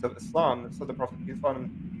teachings of Islam. So the Prophet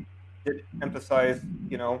did emphasize,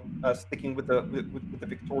 sticking with the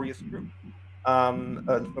victorious group,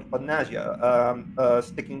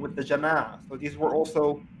 sticking with the Jama'ah. So these were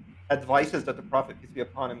also advices that the Prophet, peace be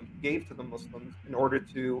upon him, gave to the Muslims in order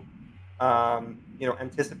to,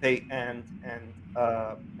 anticipate and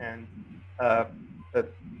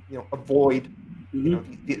avoid,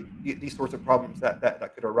 these sorts of problems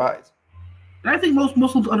that could arise. And I think most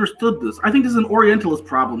Muslims understood this. I think this is an Orientalist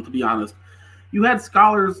problem, to be honest. You had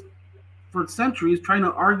scholars for centuries trying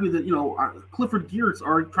to argue that, Clifford Geertz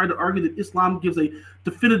tried to argue that Islam gives a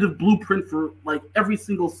definitive blueprint for like every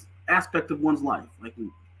single aspect of one's life,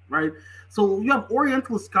 right? So you have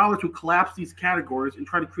Orientalist scholars who collapse these categories and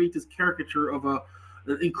try to create this caricature of an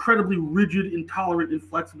incredibly rigid, intolerant,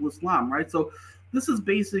 inflexible Islam, right? So this is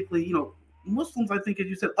basically, Muslims, I think, as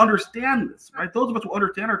you said, understand this, right? Those of us who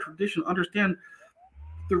understand our tradition understand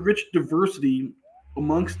the rich diversity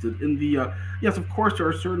amongst it. And yes, of course, there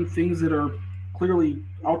are certain things that are clearly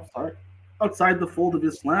outside the fold of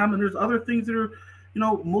Islam, and there's other things that are,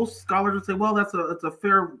 most scholars would say, well, that's a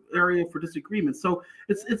fair area for disagreement. So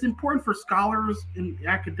it's important for scholars and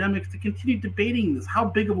academics to continue debating this. How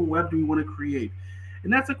big of a web do we want to create?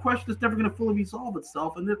 And that's a question that's never going to fully resolve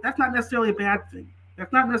itself, and that's not necessarily a bad thing.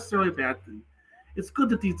 That's not necessarily a bad thing. It's good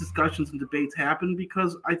that these discussions and debates happen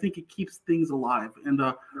because I think it keeps things alive. And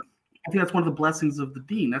I think that's one of the blessings of the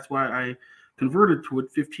deen. That's why I converted to it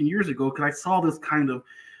 15 years ago, because I saw this kind of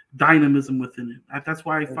dynamism within it. That's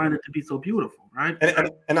why I find it to be so beautiful, right?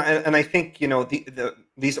 And I think,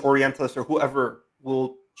 these Orientalists or whoever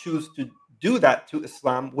will choose to do that to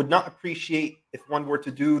Islam would not appreciate if one were to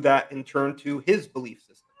do that in turn to his belief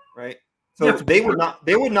system, right? So yes,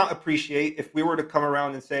 they would not appreciate if we were to come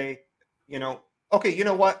around and say, okay, you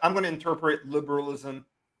know what? I'm going to interpret liberalism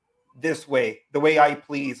this way, the way I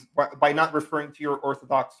please, by not referring to your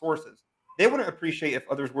orthodox sources. they wouldn't appreciate if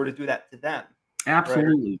others were to do that to them.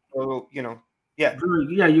 Absolutely. Right? So, yeah.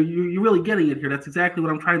 Yeah, you're really getting it here. That's exactly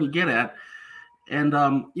what I'm trying to get at. And,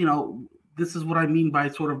 this is what I mean by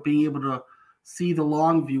sort of being able to see the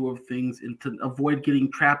long view of things and to avoid getting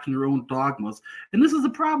trapped in your own dogmas. And this is the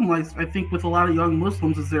problem, I think, with a lot of young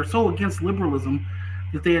Muslims, is they're so against liberalism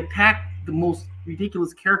that they attack the most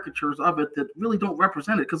ridiculous caricatures of it that really don't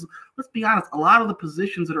represent it. Because let's be honest, a lot of the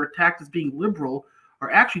positions that are attacked as being liberal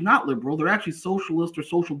are actually not liberal. They're actually socialist or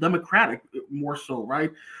social democratic, more so,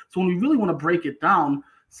 right? So when we really want to break it down,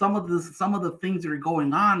 some of the things that are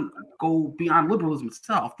going on go beyond liberalism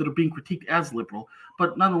itself, that are being critiqued as liberal.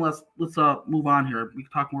 But nonetheless, let's move on here. We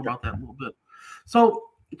can talk more about that in a little bit. So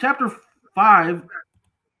chapter 5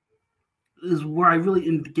 is where I really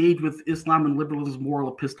engage with Islam and liberalism's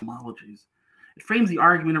moral epistemologies. It frames the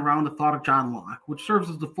argument around the thought of John Locke, which serves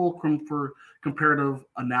as the fulcrum for comparative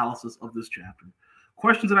analysis of this chapter.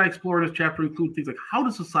 Questions that I explore in this chapter include things like, how do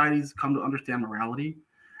societies come to understand morality?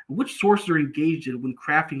 And which sources are engaged in when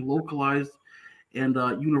crafting localized and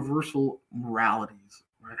universal moralities?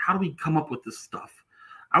 Right? How do we come up with this stuff?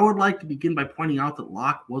 I would like to begin by pointing out that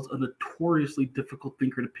Locke was a notoriously difficult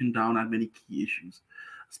thinker to pin down on many key issues,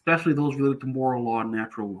 especially those related to moral law and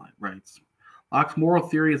natural rights. Locke's moral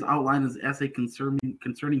theory, as outlined in his essay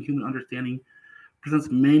concerning human understanding, presents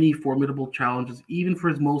many formidable challenges, even for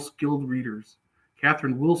his most skilled readers.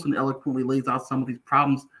 Catherine Wilson eloquently lays out some of these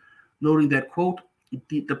problems, noting that, quote,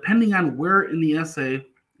 depending on where in the essay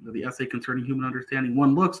concerning human understanding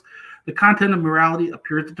one looks, the content of morality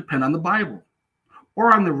appears to depend on the Bible,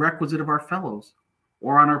 or on the requisite of our fellows,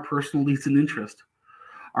 or on our personal needs and interest.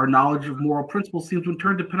 Our knowledge of moral principles seems to in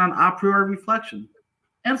turn depend on a priori reflection,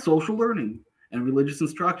 and social learning, and religious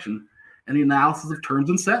instruction, and the analysis of terms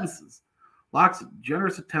and sentences. Locke's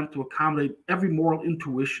generous attempt to accommodate every moral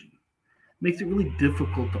intuition makes it really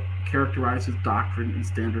difficult to characterize his doctrine in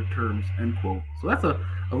standard terms, end quote. So that's a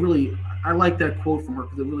really, I like that quote from her,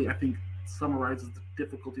 because it really, I think, summarizes the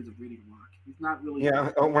difficulties of reading Locke. He's not really... Yeah,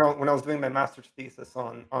 when I was doing my master's thesis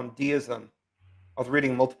on deism, I was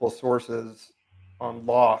reading multiple sources on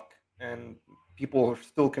Locke, and people were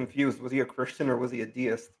still confused. Was he a Christian or was he a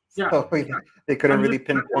deist? So they couldn't really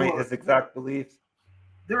pinpoint his exact beliefs.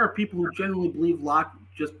 There are people who genuinely believe Locke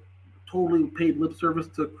just totally paid lip service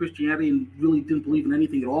to Christianity and really didn't believe in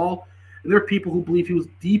anything at all. And there are people who believe he was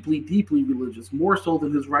deeply, deeply religious, more so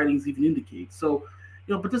than his writings even indicate. So,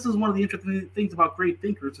 but this is one of the interesting things about great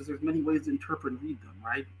thinkers, is there's many ways to interpret and read them,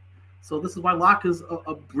 right? So this is why Locke is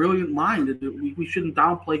a brilliant mind, and we shouldn't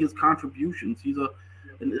downplay his contributions. He's an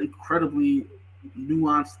incredibly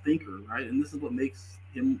nuanced thinker, right? And this is what makes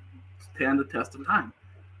him stand the test of time.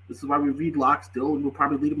 This is why we read Locke still, and we'll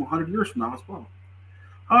probably read him 100 years from now as well.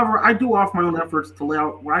 However, I do offer my own efforts to lay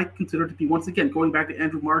out what I consider to be, once again, going back to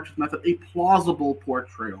Andrew March's method, a plausible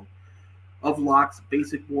portrayal of Locke's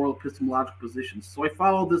basic moral epistemological positions. So I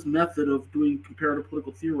follow this method of doing comparative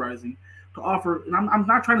political theorizing to offer, and I'm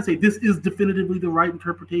not trying to say this is definitively the right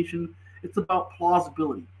interpretation. It's about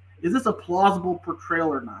plausibility. Is this a plausible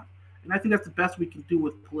portrayal or not? And I think that's the best we can do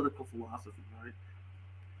with political philosophy, right?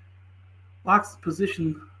 Locke's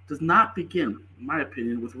position does not begin, in my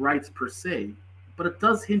opinion, with rights per se, but it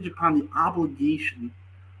does hinge upon the obligation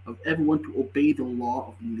of everyone to obey the law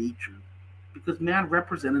of nature, because man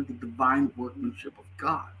represented the divine workmanship of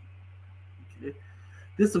God. Okay?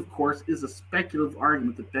 This, of course, is a speculative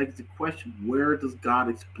argument that begs the question, where does God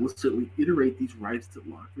explicitly iterate these rights that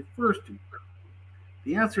Locke refers to?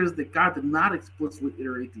 The answer is that God did not explicitly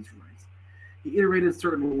iterate these rights. He iterated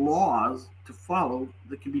certain laws to follow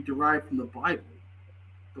that can be derived from the Bible.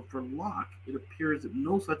 But for Locke, it appears that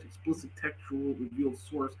no such explicit textual revealed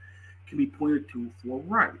source can be pointed to for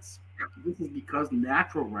rights. This is because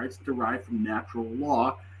natural rights derive from natural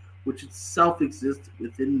law, which itself exists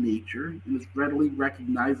within nature and is readily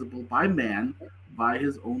recognizable by man by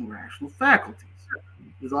his own rational faculties.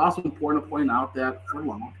 It is also important to point out that for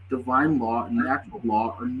Locke, divine law and natural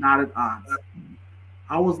law are not at odds.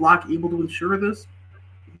 How was Locke able to ensure this?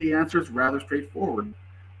 The answer is rather straightforward.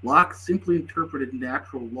 Locke simply interpreted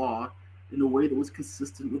natural law in a way that was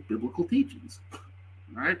consistent with biblical teachings.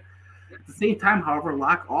 Right? At the same time, however,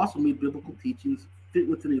 Locke also made biblical teachings fit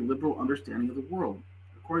within a liberal understanding of the world.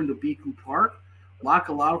 According to B.Q. Park, Locke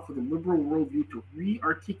allowed for the liberal worldview to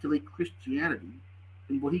re-articulate Christianity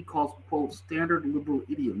in what he calls, quote, standard liberal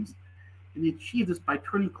idioms, and he achieved this by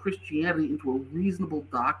turning Christianity into a reasonable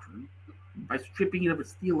doctrine, by stripping it of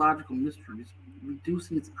its theological mysteries,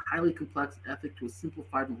 reducing its highly complex ethic to a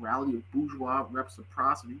simplified morality of bourgeois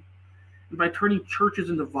reciprocity, and by turning churches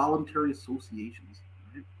into voluntary associations.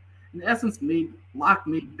 Right? In essence, Locke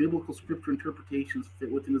made biblical scripture interpretations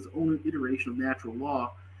fit within his own iteration of natural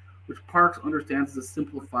law, which Parks understands as a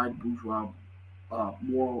simplified bourgeois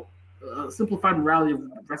simplified morality of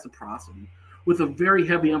reciprocity, with a very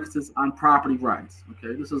heavy emphasis on property rights.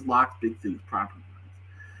 Okay, this is Locke's big thing, property rights.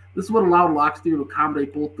 This is what allowed Locke's theory to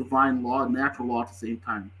accommodate both divine law and natural law at the same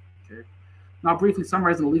time. Okay, now briefly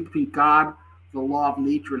summarizing the link between God, the law of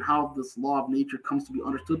nature, and how this law of nature comes to be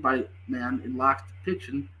understood by man in Locke's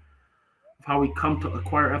depiction of how we come to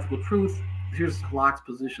acquire ethical truth. Here's Locke's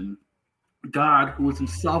position. God, who is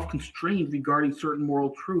himself constrained regarding certain moral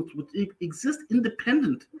truths which exist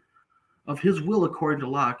independent of his will, according to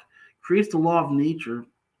Locke, creates the law of nature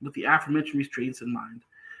with the aforementioned restraints in mind.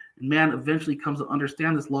 And man eventually comes to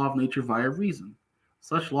understand this law of nature via reason.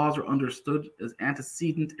 Such laws are understood as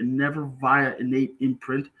antecedent and never via innate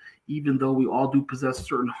imprint, even though we all do possess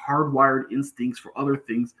certain hardwired instincts for other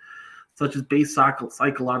things, such as base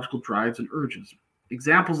psychological drives and urges.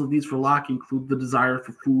 Examples of these for Locke include the desire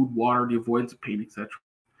for food, water, the avoidance of pain, etc.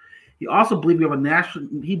 He also believed we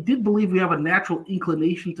have a natural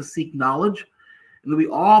inclination to seek knowledge, and that we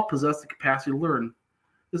all possess the capacity to learn.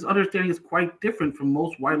 This understanding is quite different from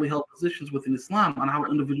most widely held positions within Islam on how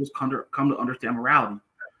individuals come to understand morality.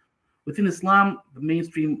 Within Islam, the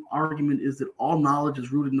mainstream argument is that all knowledge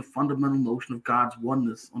is rooted in the fundamental notion of God's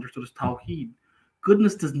oneness, understood as Tawheed.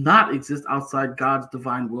 Goodness does not exist outside God's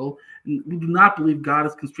divine will, and we do not believe God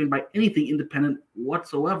is constrained by anything independent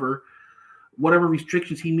whatsoever, whatever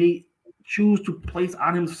restrictions he may choose to place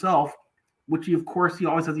on himself, which he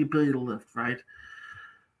always has the ability to lift, right?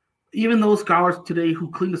 Even those scholars today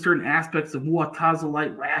who cling to certain aspects of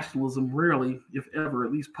Mu'tazilite rationalism rarely, if ever,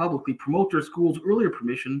 at least publicly, promote their school's earlier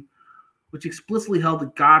permission, which explicitly held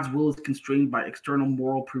that God's will is constrained by external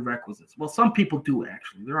moral prerequisites. Well, some people do,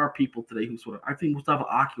 actually. There are people today who I think Mustafa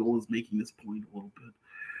Akil is making this point a little bit.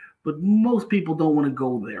 But most people don't want to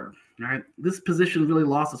go there, right? This position really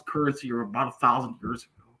lost its currency about 1,000 years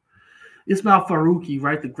ago. Ismail Farouki,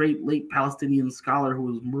 right, the great late Palestinian scholar who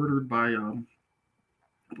was murdered by,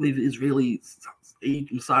 I believe, Israeli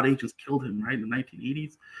Mossad agents killed him, right, in the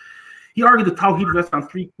 1980s. He argued that Tawhid rests on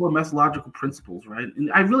three core methodological principles, right?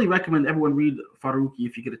 And I really recommend everyone read Farouki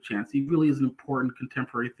if you get a chance. He really is an important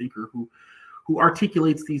contemporary thinker who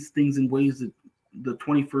articulates these things in ways that the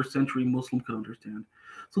 21st century Muslim could understand.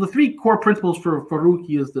 So the three core principles for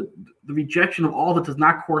Farouki is the rejection of all that does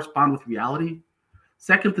not correspond with reality.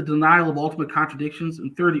 Second, the denial of ultimate contradictions.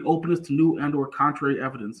 And third, the openness to new and or contrary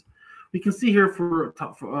evidence. We can see here for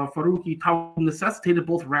Farouki, Tawhid necessitated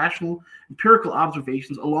both rational, empirical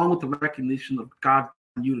observations along with the recognition of God's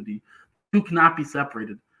unity. The two cannot be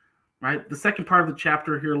separated, right? The second part of the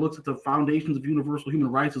chapter here looks at the foundations of universal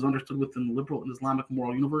human rights as understood within liberal and Islamic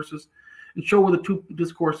moral universes, and show where the two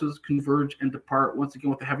discourses converge and depart, once again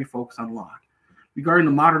with a heavy focus on Locke. Regarding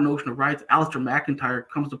the modern notion of rights, Alistair McIntyre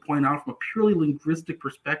comes to point out from a purely linguistic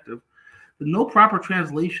perspective that no proper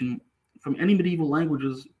translation from any medieval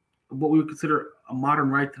languages what we would consider a modern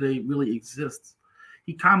right today really exists.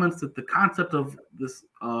 He comments that the concept of this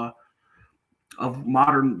the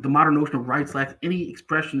modern notion of rights lacks any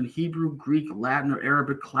expression in Hebrew, Greek, Latin, or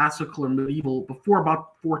Arabic, classical or medieval before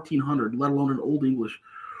about 1400, let alone in Old English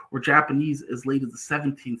or Japanese as late as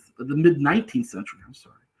the mid-19th century.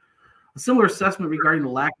 A similar assessment regarding the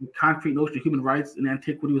lack of a concrete notion of human rights in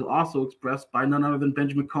antiquity was also expressed by none other than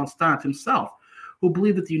Benjamin Constant himself, who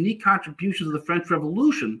believed that the unique contributions of the French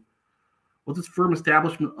Revolution was this firm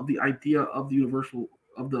establishment of the idea of universal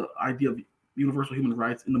human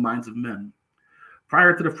rights in the minds of men.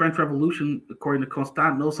 Prior to the French Revolution, according to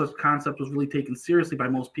Constant, no such concept was really taken seriously by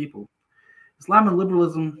most people. Islam and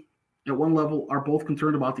liberalism, at one level, are both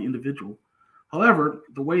concerned about the individual. However,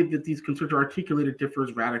 the way that these concerns are articulated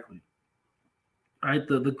differs radically. Right,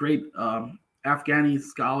 the great Afghani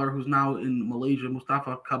scholar who's now in Malaysia,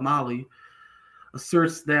 Mustafa Kamali,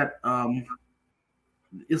 asserts that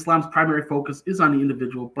Islam's primary focus is on the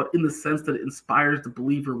individual, but in the sense that it inspires the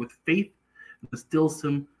believer with faith and instills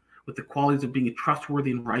him with the qualities of being a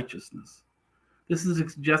trustworthy and righteousness. This is to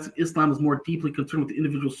suggest that Islam is more deeply concerned with the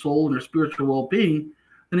individual soul and their spiritual well-being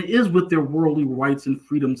than it is with their worldly rights and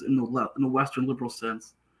freedoms in the Western liberal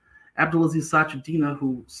sense. Abdulaziz Sachedina,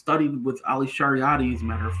 who studied with Ali Shariati, as a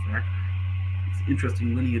matter of fact, it's an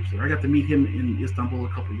interesting lineage there. I got to meet him in Istanbul a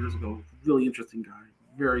couple of years ago. Really interesting guy.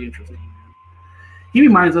 Very interesting man. He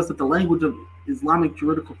reminds us that the language of Islamic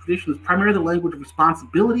juridical tradition is primarily the language of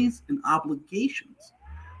responsibilities and obligations,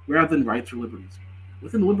 rather than rights or liberties.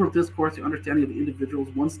 Within the liberal discourse, the understanding of the individual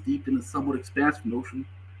is once steeped in a somewhat expansive notion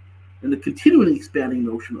and the continually expanding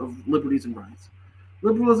notion of liberties and rights.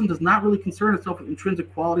 Liberalism does not really concern itself with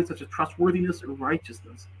intrinsic qualities such as trustworthiness or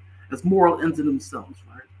righteousness, as moral ends in themselves,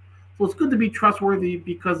 right? So it's good to be trustworthy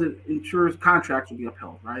because it ensures contracts will be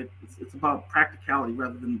upheld, right? It's about practicality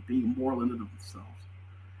rather than being moral in and of themselves.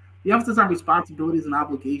 The emphasis on responsibilities and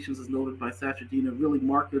obligations, as noted by Sachedina, really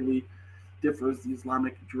markedly differs the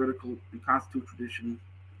Islamic juridical and constitutional tradition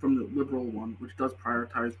from the liberal one, which does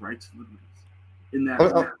prioritize rights and liberties. In that,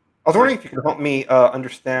 I was wondering if you could help me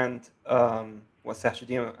understand what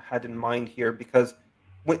Sachedina had in mind here, because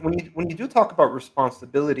when you do talk about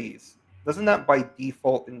responsibilities, doesn't that by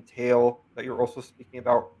default entail that you're also speaking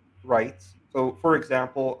about rights? So, for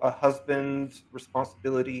example, a husband's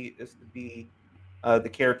responsibility is to be the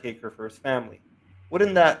caretaker for his family.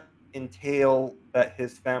 Wouldn't that entail that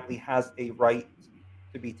his family has a right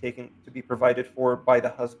to be provided for by the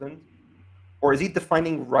husband? Or is he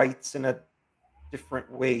defining rights in a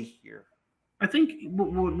different way here? I think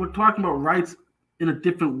we're talking about rights in a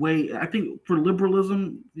different way. I think for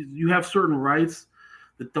liberalism, you have certain rights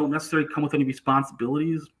that don't necessarily come with any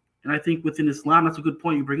responsibilities. And I think within Islam, that's a good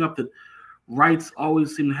point you bring up, that rights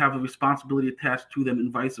always seem to have a responsibility attached to them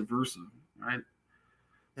and vice versa, right?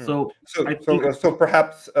 So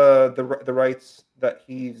perhaps the rights that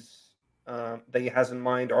he has in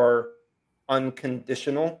mind are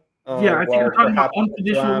unconditional. Yeah, I think while we're talking about perhaps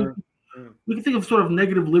unconditional. Islam, We can think of sort of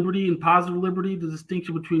negative liberty and positive liberty, the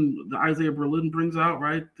distinction between the Isaiah Berlin brings out,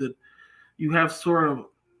 right? That you have sort of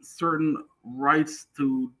certain rights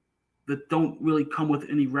that don't really come with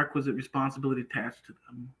any requisite responsibility attached to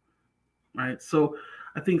them, right? So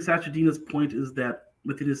I think Sachedina's point is that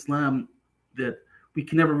within Islam, that we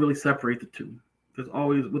can never really separate the two. There's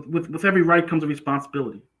always, with every right comes a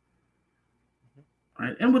responsibility.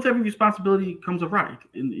 Right? And with every responsibility comes a right.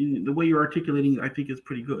 In the way you're articulating, I think is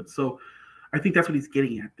pretty good. So I think that's what he's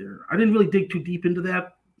getting at there. I didn't really dig too deep into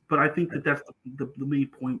that, but I think that's the main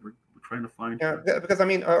point we're trying to find. Yeah, because I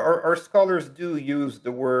mean, our scholars do use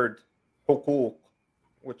the word hukuk,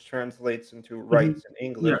 which translates into rights in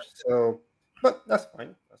English. Yeah. So, but that's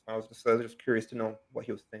fine. That's fine. I was just curious to know what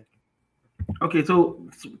he was thinking. Okay, so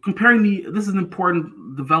comparing this is an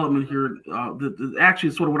important development here. Actually,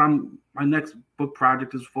 sort of what my next book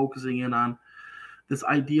project is focusing in on, this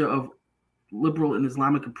idea of liberal and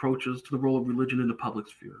Islamic approaches to the role of religion in the public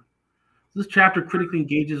sphere. This chapter critically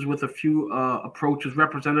engages with a few approaches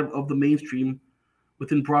representative of the mainstream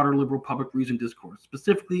within broader liberal public reason discourse.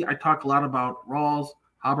 Specifically, I talk a lot about Rawls,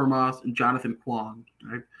 Habermas, and Jonathan Kwong.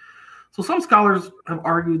 Right? So some scholars have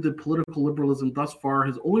argued that political liberalism thus far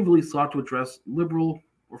has only really sought to address liberal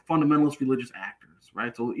or fundamentalist religious actors,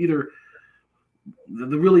 right? So either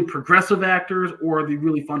the really progressive actors or the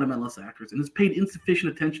really fundamentalist actors, and has paid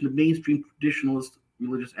insufficient attention to mainstream traditionalist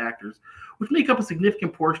religious actors, which make up a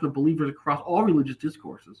significant portion of believers across all religious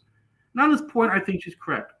discourses. And on this point, I think she's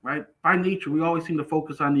correct, right? By nature, we always seem to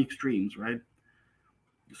focus on the extremes, right?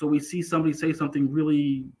 So we see somebody say something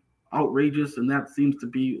really outrageous, and that seems to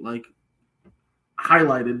be like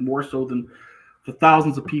highlighted more so than the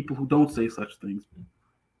thousands of people who don't say such things.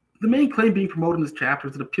 The main claim being promoted in this chapter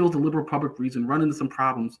is that appeals to liberal public reason run into some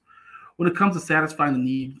problems when it comes to satisfying the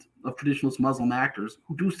needs of traditionalist Muslim actors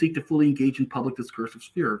who do seek to fully engage in public discursive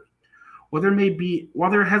sphere. While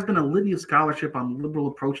there has been a litany of scholarship on the liberal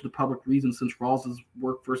approach to public reason since Rawls's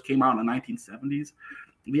work first came out in the 1970s,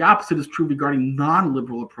 the opposite is true regarding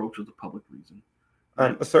non-liberal approaches to public reason.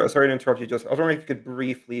 Sorry to interrupt you, Joseph. I was wondering if you could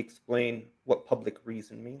briefly explain what public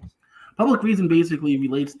reason means. Public reason basically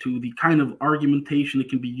relates to the kind of argumentation that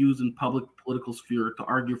can be used in public political sphere to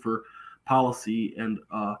argue for policy and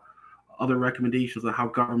other recommendations on how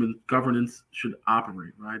governance should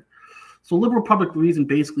operate, right? So liberal public reason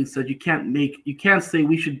basically said you can't say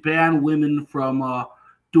we should ban women from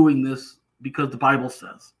doing this because the Bible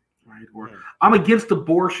says, right? Or I'm against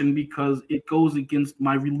abortion because it goes against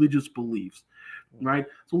my religious beliefs. Right.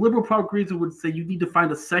 So liberal public reason would say you need to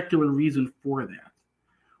find a secular reason for that,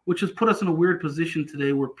 which has put us in a weird position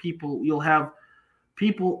today where you'll have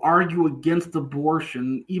people argue against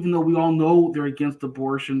abortion, even though we all know they're against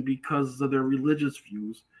abortion because of their religious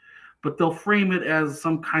views, but they'll frame it as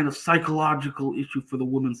some kind of psychological issue for the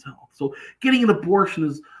woman's health. So getting an abortion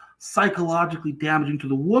is psychologically damaging to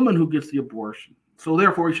the woman who gets the abortion. So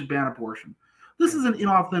therefore we should ban abortion. This is an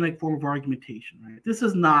inauthentic form of argumentation, right? This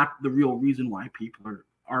is not the real reason why people are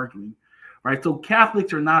arguing, right? So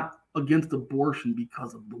Catholics are not against abortion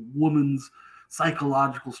because of the woman's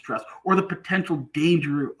psychological stress or the potential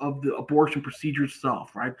danger of the abortion procedure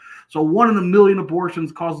itself, right? So 1 in a million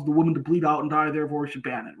abortions causes the woman to bleed out and die, therefore we should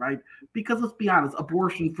ban it, right? Because let's be honest,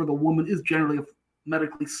 abortion for the woman is generally a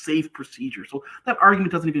medically safe procedure. So that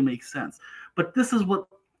argument doesn't even make sense. But this is what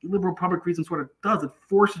liberal public reason sort of does. It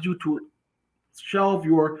forces you to shelve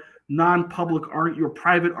your non-public your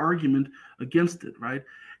private argument against it, right?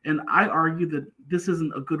 And I argue that this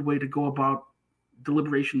isn't a good way to go about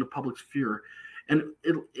deliberation in the public sphere. And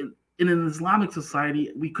in an Islamic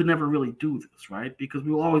society, we could never really do this, right? Because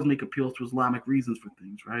we will always make appeals to Islamic reasons for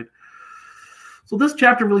things, right? So this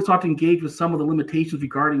chapter really sought to engage with some of the limitations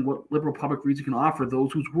regarding what liberal public reason can offer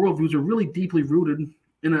those whose worldviews are really deeply rooted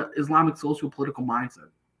in an Islamic socio-political mindset.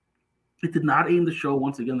 It did not aim to show,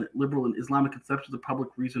 once again, that liberal and Islamic conceptions of public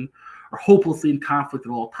reason are hopelessly in conflict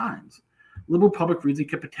at all times. Liberal public reason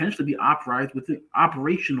can potentially be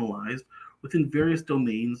operationalized within various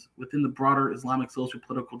domains within the broader Islamic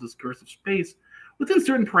socio-political discursive space within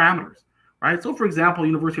certain parameters, right? So, for example,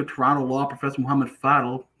 University of Toronto law professor Muhammad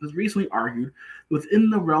Fadl has recently argued within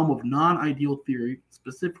the realm of non-ideal theory,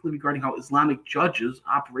 specifically regarding how Islamic judges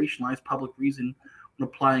operationalize public reason when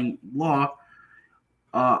applying law.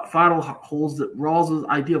 Fadl holds that Rawls's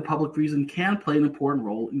idea of public reason can play an important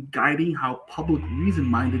role in guiding how public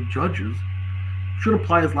reason-minded judges should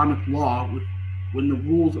apply Islamic law when the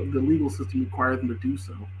rules of the legal system require them to do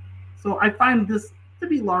so. So I find this to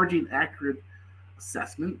be largely an accurate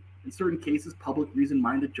assessment. In certain cases, public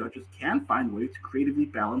reason-minded judges can find ways to creatively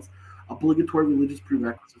balance obligatory religious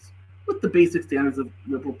prerequisites with the basic standards of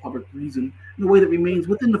liberal public reason in a way that remains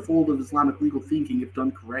within the fold of Islamic legal thinking if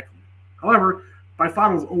done correctly. However, by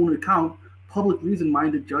Fadl's own account, public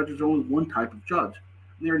reason-minded judges are only one type of judge,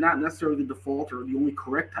 and they are not necessarily the default or the only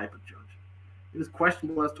correct type of judge. It is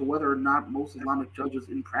questionable as to whether or not most Islamic judges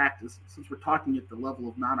in practice, since we're talking at the level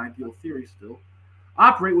of non-ideal theory still,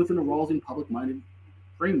 operate within a Rawlsian public-minded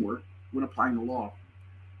framework when applying the law,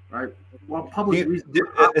 right? While public reason...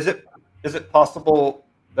 Is it possible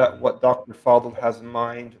that what Dr. Fadl has in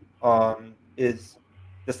mind is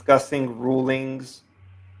discussing rulings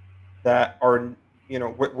that are,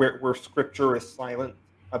 where scripture is silent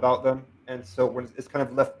about them, and so when it's kind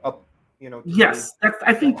of left up, yes,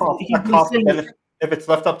 I think if it's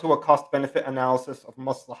left up to a cost-benefit analysis of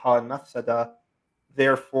maslaha and mafsada,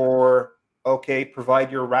 therefore, okay,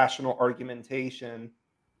 provide your rational argumentation,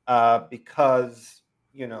 because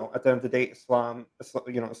at the end of the day,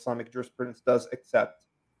 Islamic jurisprudence does accept,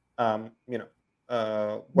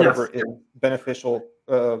 whatever is beneficial,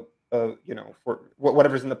 for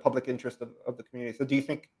whatever's in the public interest of the community. So do you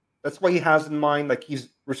think that's what he has in mind? Like he's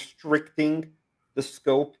restricting the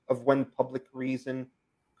scope of when public reason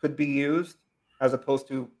could be used as opposed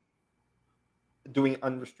to doing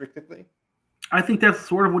unrestrictedly? I think that's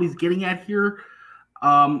sort of what he's getting at here.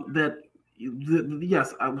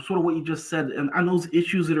 Yes, sort of what you just said. And on those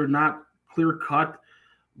issues that are not clear-cut,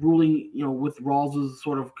 ruling, with Rawls's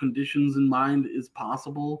sort of conditions in mind is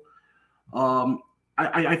possible.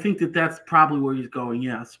 I think that that's probably where he's going,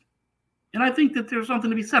 yes. And I think that there's something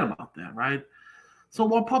to be said about that, right? So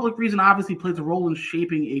while public reason obviously plays a role in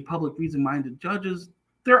shaping a public reason-minded judges,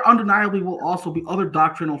 there undeniably will also be other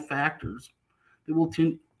doctrinal factors that will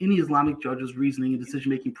tint any Islamic judge's reasoning and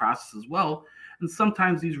decision-making process as well. And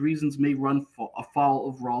sometimes these reasons may run afoul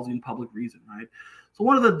of Rawlsian public reason, right? So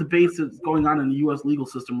one of the debates that's going on in the U.S. legal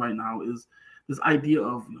system right now is this idea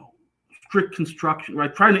of, strict construction,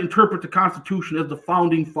 right? Trying to interpret the Constitution as the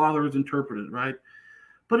founding fathers interpreted, right?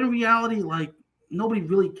 But in reality, nobody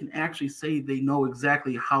really can actually say they know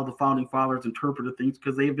exactly how the founding fathers interpreted things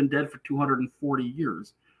because they've been dead for 240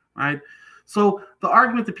 years, right? So the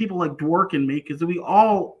argument that people like Dworkin make is that we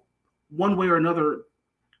all, one way or another,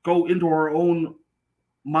 go into our own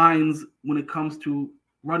minds when it comes to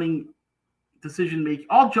running decision-making.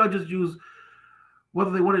 All judges use,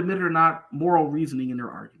 whether they want to admit it or not, moral reasoning in their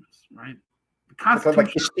arguments, right? The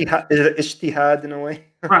Constitution, is it ijtihad in a way?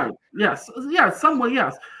 Right. Yes. Yeah. Some way.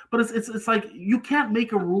 Yes. But it's like you can't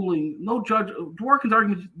make a ruling. No judge. Dworkin's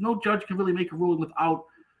argument: no judge can really make a ruling without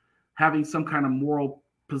having some kind of moral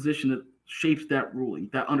position that shapes that ruling,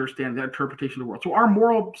 that understanding, that interpretation of the world. So our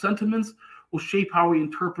moral sentiments will shape how we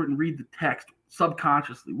interpret and read the text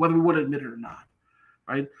subconsciously, whether we want to admit it or not.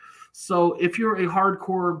 Right. So if you're a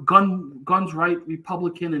hardcore guns right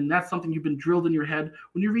Republican and that's something you've been drilled in your head,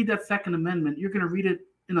 when you read that Second Amendment, you're going to read it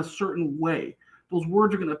in a certain way. Those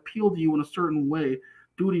words are going to appeal to you in a certain way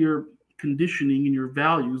due to your conditioning and your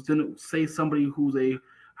values than say somebody who's a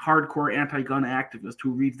hardcore anti-gun activist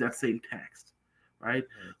who reads that same text, right?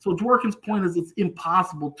 So Dworkin's point is it's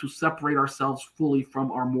impossible to separate ourselves fully from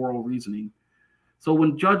our moral reasoning. So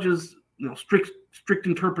when judges, strict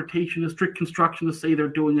interpretation, strict construction to say they're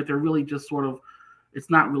doing it, they're really just sort of,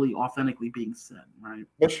 it's not really authentically being said, right?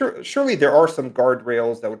 But surely there are some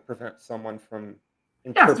guardrails that would prevent someone from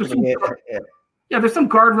interpreting it. Yeah, there's some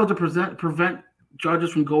guardrails to prevent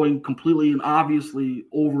judges from going completely and obviously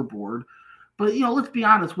overboard. But, let's be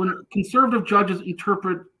honest, when conservative judges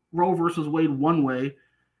interpret Roe versus Wade one way,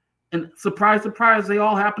 and surprise, surprise, they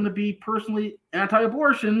all happen to be personally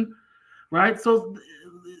anti-abortion, right? So,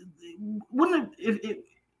 wouldn't it,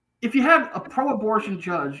 if you had a pro-abortion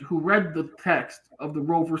judge who read the text of the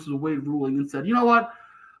Roe versus Wade ruling and said, you know what,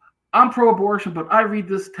 I'm pro-abortion, but I read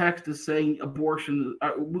this text as saying abortion,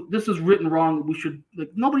 this is written wrong, we should,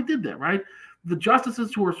 like, nobody did that, right? The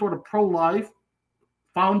justices who were sort of pro-life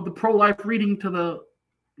found the pro-life reading to the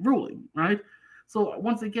ruling, right? So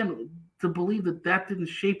once again, to believe that that didn't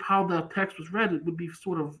shape how the text was read, it would be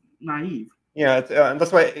sort of naive. Yeah, and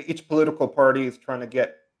that's why each political party is trying to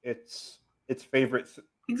get its favorites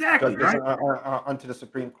Exactly, judges right? onto the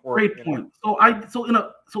Supreme Court. Great point. So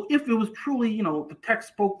if it was truly, the text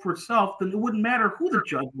spoke for itself, then it wouldn't matter who the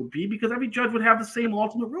judge would be, because every judge would have the same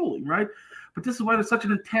ultimate ruling, right? But this is why there's such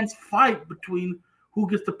an intense fight between who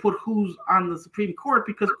gets to put who's on the Supreme Court,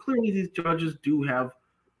 because clearly these judges do have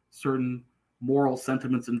certain moral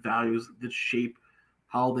sentiments and values that shape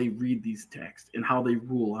how they read these texts and how they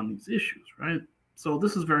rule on these issues, right? So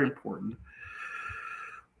this is very important.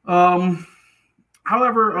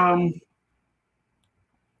 However,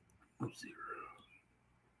 let's see.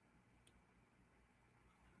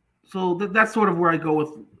 So that's sort of where I go with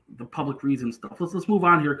the public reason stuff. Let's move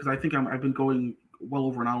on here, because I think I've been going well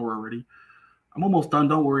over an hour already. I'm almost done.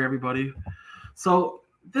 Don't worry, everybody. So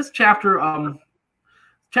this chapter,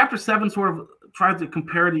 chapter 7, sort of tries to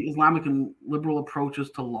compare the Islamic and liberal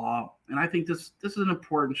approaches to law, and I think this is an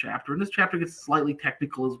important chapter. And this chapter gets slightly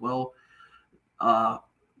technical as well,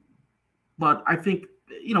 but I think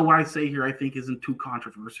what I say here, I think, isn't too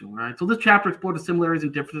controversial, right? So this chapter explored the similarities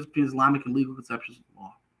and differences between Islamic and legal conceptions of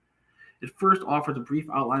law. It first offers a brief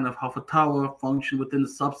outline of how fatwa function within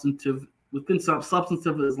substantive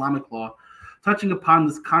Islamic law, touching upon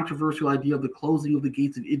this controversial idea of the closing of the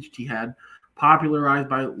gates of ijtihad, popularized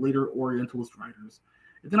by later Orientalist writers.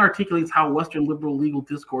 It then articulates how Western liberal legal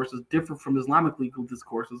discourses differ from Islamic legal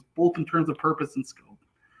discourses, both in terms of purpose and scope.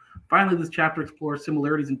 Finally, this chapter explores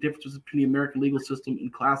similarities and differences between the American legal system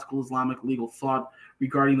and classical Islamic legal thought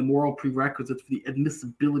regarding the moral prerequisites for the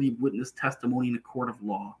admissibility of witness testimony in a court of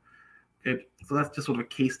law. Okay, so that's just sort of a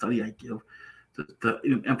case study I give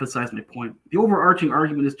to emphasize my point. The overarching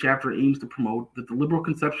argument in this chapter aims to promote that the liberal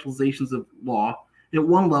conceptualizations of law at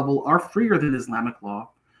one level are freer than Islamic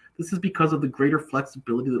law. This is because of the greater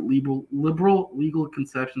flexibility that liberal legal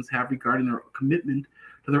conceptions have regarding their commitment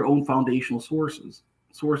to their own foundational sources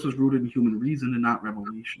rooted in human reason and not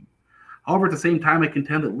revelation. However, at the same time, I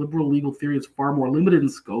contend that liberal legal theory is far more limited in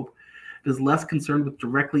scope. It is less concerned with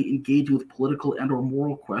directly engaging with political and or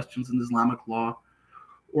moral questions in Islamic law,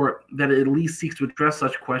 or that it at least seeks to address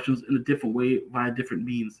such questions in a different way via different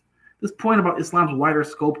means. This point about Islam's wider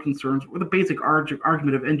scope concerns were the basic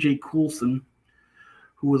argument of N.J. Coulson,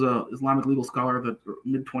 who was an Islamic legal scholar of the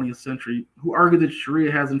mid-20th century, who argued that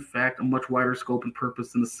Sharia has, in fact, a much wider scope and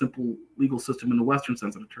purpose than a simple legal system in the Western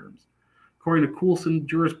sense of the terms. According to Coulson,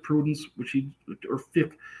 jurisprudence, or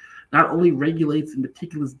fiqh, not only regulates in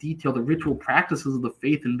meticulous detail the ritual practices of the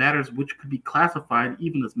faith in matters which could be classified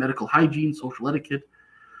even as medical hygiene, social etiquette.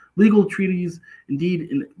 Legal treatises, indeed,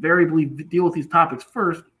 invariably deal with these topics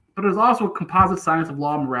first, but it is also a composite science of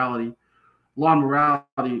law and morality,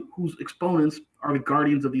 whose exponents are the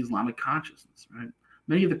guardians of the Islamic consciousness, right?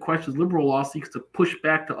 Many of the questions liberal law seeks to push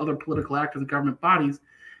back to other political actors and government bodies,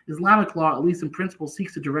 Islamic law, at least in principle,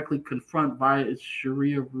 seeks to directly confront via its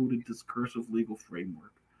Sharia-rooted discursive legal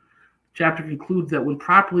framework. The chapter concludes that when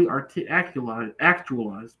properly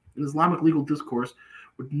actualized, an Islamic legal discourse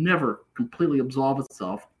would never completely absolve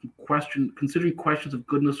itself considering questions of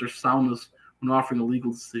goodness or soundness when offering a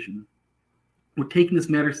legal decision. We're taking this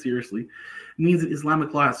matter seriously. It means that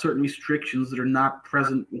Islamic law has certain restrictions that are not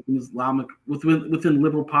present within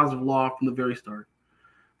liberal positive law from the very start.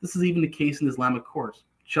 This is even the case in Islamic courts.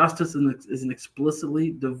 Justice is an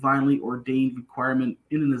explicitly divinely ordained requirement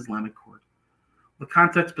in an Islamic court. The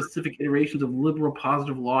context-specific iterations of liberal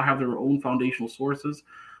positive law have their own foundational sources,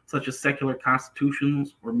 such as secular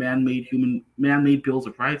constitutions or man-made bills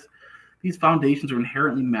of rights. These foundations are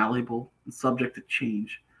inherently malleable and subject to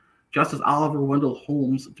change. Justice Oliver Wendell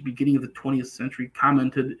Holmes, at the beginning of the 20th century,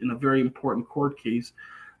 commented in a very important court case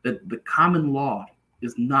that the common law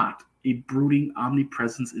is not a brooding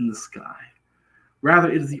omnipresence in the sky.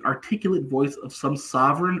 Rather, it is the articulate voice of some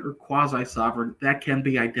sovereign or quasi-sovereign that can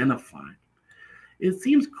be identified. It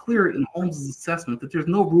seems clear in Holmes' assessment that there's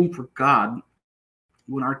no room for God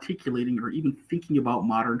when articulating or even thinking about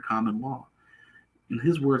modern common law. In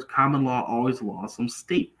his words, common law always laws some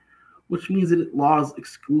state, which means that law is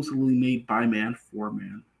exclusively made by man for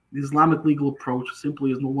man. The Islamic legal approach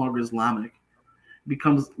simply is no longer Islamic. It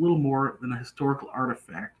becomes little more than a historical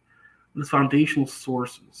artifact and its foundational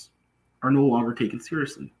sources are no longer taken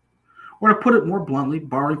seriously. Or to put it more bluntly,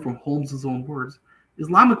 borrowing from Holmes's own words,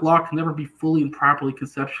 Islamic law can never be fully and properly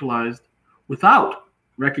conceptualized without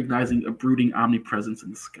recognizing a brooding omnipresence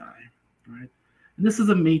in the sky, right? And this is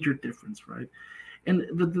a major difference, right? And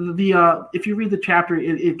if you read the chapter,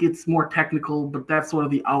 it gets more technical, but that's sort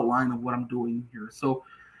of the outline of what I'm doing here. So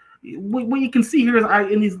what you can see here is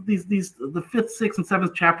in the 5th, 6th, and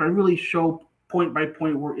 7th chapter, I really show point by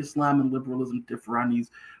point where Islam and liberalism differ on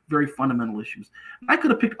these very fundamental issues. I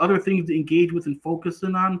could have picked other things to engage with and focus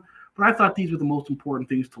in on, but I thought these were the most important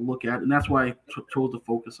things to look at, and that's why I chose to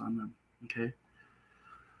focus on them. Okay.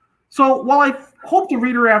 So while I hope the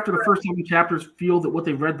reader after the first 7 chapters feel that what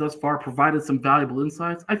they've read thus far provided some valuable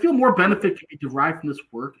insights, I feel more benefit can be derived from this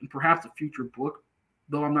work and perhaps a future book,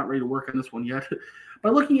 though I'm not ready to work on this one yet. By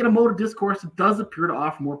looking at a mode of discourse, it does appear to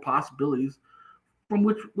offer more possibilities from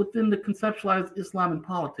which within the conceptualized Islam and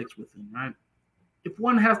politics within, right? If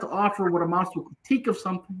one has to offer what amounts to a critique of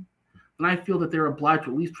something, then I feel that they're obliged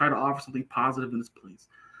to at least try to offer something positive in its place.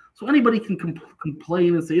 So anybody can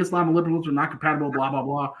complain and say Islam and liberalism are not compatible, blah, blah,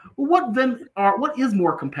 blah. Well, what is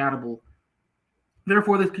more compatible?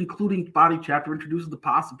 Therefore, this concluding body chapter introduces the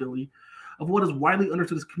possibility of what is widely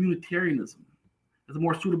understood as communitarianism as a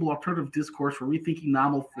more suitable alternative discourse for rethinking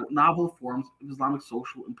novel forms of Islamic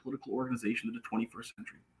social and political organization in the 21st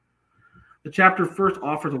century. The chapter first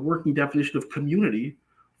offers a working definition of community,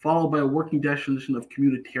 followed by a working definition of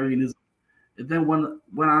communitarianism. It then went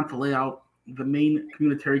on to lay out the main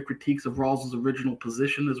communitarian critiques of Rawls's original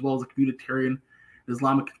position, as well as the communitarian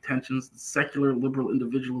Islamic contentions. Secular liberal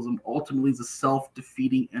individualism ultimately is a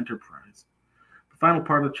self-defeating enterprise. The final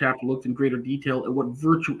part of the chapter looked in greater detail at what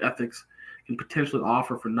virtue ethics can potentially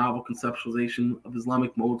offer for novel conceptualization of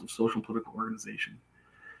Islamic modes of social and political organization.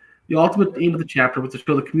 The ultimate aim of the chapter was to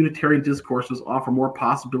show that communitarian discourses offer more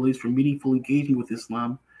possibilities for meaningful engagement with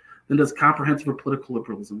Islam than does comprehensive or political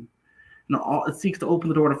liberalism. It seeks to open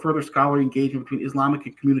the door to further scholarly engagement between Islamic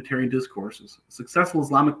and communitarian discourses. Successful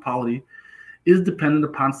Islamic polity is dependent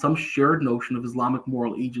upon some shared notion of Islamic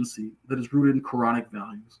moral agency that is rooted in Quranic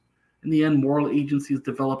values. In the end, moral agency is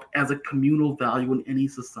developed as a communal value in any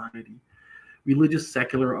society, religious,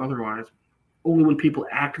 secular, or otherwise, only when people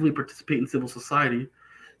actively participate in civil society,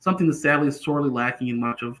 something that sadly is sorely lacking in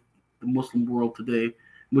much of the Muslim world today,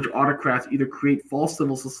 in which autocrats either create false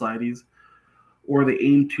civil societies or they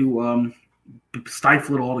aim to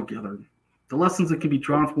stifle it altogether. The lessons that can be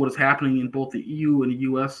drawn from what is happening in both the EU and the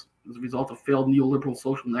US as a result of failed neoliberal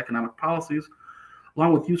social and economic policies,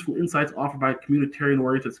 along with useful insights offered by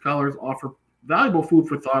communitarian-oriented scholars, offer valuable food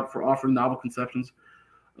for thought for offering novel conceptions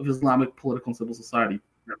of Islamic political and civil society.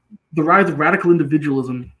 The rise of radical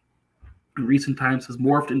individualism in recent times has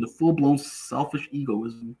morphed into full-blown selfish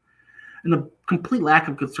egoism and a complete lack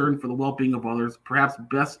of concern for the well-being of others, perhaps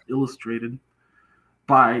best illustrated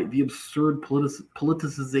by the absurd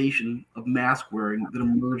politicization of mask wearing that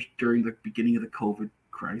emerged during the beginning of the COVID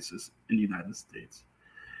crisis in the United States.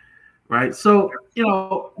 Right? So,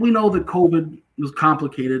 we know that COVID was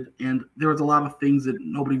complicated and there was a lot of things that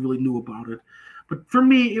nobody really knew about it. But for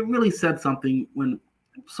me, it really said something when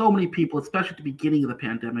so many people, especially at the beginning of the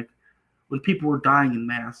pandemic, when people were dying in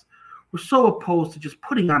mass, were so opposed to just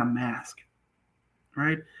putting on a mask,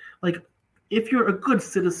 right? Like, if you're a good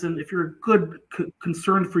citizen, if you're a good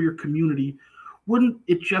concern for your community, wouldn't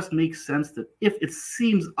it just make sense that if it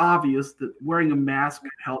seems obvious that wearing a mask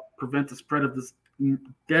helps prevent the spread of this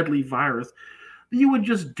deadly virus, that you would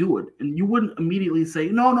just do it? And you wouldn't immediately say,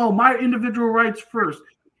 no, my individual rights first.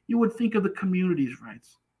 You would think of the community's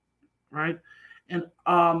rights, right? And,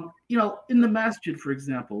 in the masjid, for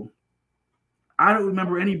example, I don't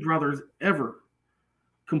remember any brothers ever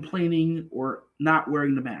complaining or not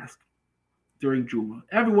wearing the mask during Jumu'ah.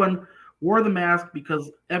 Everyone wore the mask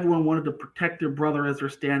because everyone wanted to protect their brother as they're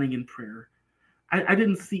standing in prayer. I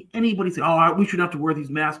didn't see anybody say, we should have to wear these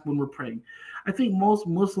masks when we're praying. I think most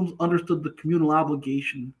Muslims understood the communal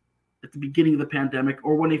obligation at the beginning of the pandemic,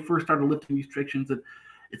 or when they first started lifting restrictions, that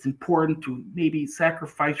it's important to maybe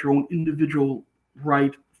sacrifice your own individual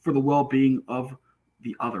right for the well-being of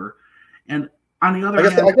the other. And on the other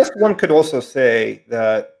hand, I guess one could also say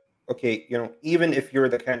that, okay, even if you're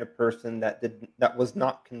the kind of person that was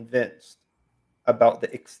not convinced about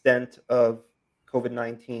the extent of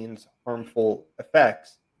COVID-19's harmful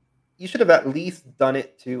effects, you should have at least done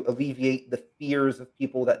it to alleviate the fears of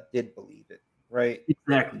people that did believe it, right?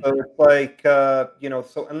 Exactly. So it's like,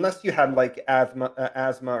 so unless you had like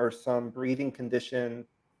asthma or some breathing condition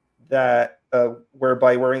that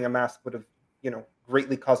whereby wearing a mask would have,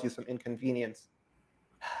 greatly caused you some inconvenience,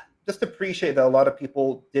 just appreciate that a lot of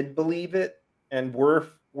people did believe it and were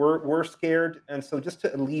were scared, and so just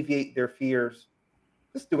to alleviate their fears,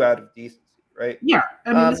 just do out of decency, right? Yeah,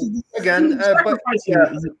 I mean, this is again, but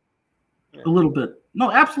yeah. A little bit. No,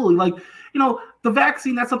 absolutely. Like, the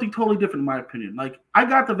vaccine, that's something totally different in my opinion. Like, I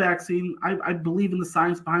got the vaccine. I believe in the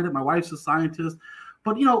science behind it. My wife's a scientist.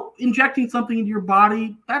 But, injecting something into your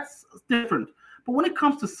body, that's different. But when it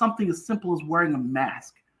comes to something as simple as wearing a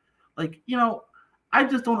mask, like, I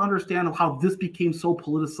just don't understand how this became so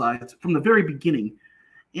politicized from the very beginning.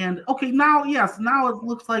 And, okay, now it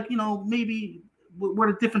looks like, maybe we're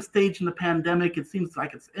at a different stage in the pandemic. It seems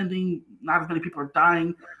like it's ending. Not as many people are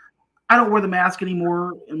dying. I don't wear the mask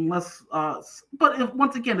anymore unless, but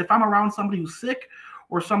once again, if I'm around somebody who's sick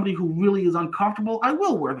or somebody who really is uncomfortable, I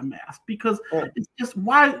will wear the mask because it's just,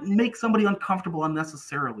 why make somebody uncomfortable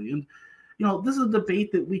unnecessarily? And, this is a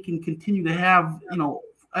debate that we can continue to have,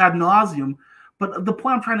 ad nauseum. But the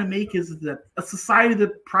point I'm trying to make is that a society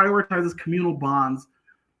that prioritizes communal bonds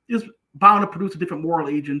is bound to produce a different moral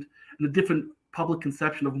agent and a different public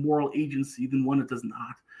conception of moral agency than one that does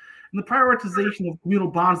not. And the prioritization of communal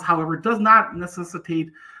bonds, however, does not necessitate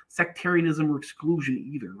sectarianism or exclusion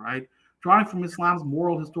either, right? Drawing from Islam's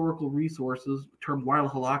moral historical resources, a term Wael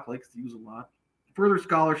Halak likes to use a lot, further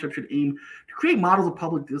scholarship should aim to create models of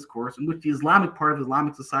public discourse in which the Islamic part of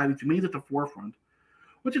Islamic society remains at the forefront,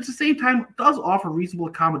 which at the same time does offer reasonable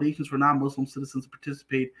accommodations for non-Muslim citizens to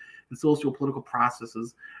participate in socio-political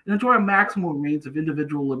processes and enjoy a maximum range of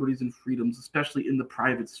individual liberties and freedoms, especially in the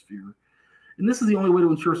private sphere. And this is the only way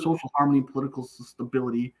to ensure social harmony and political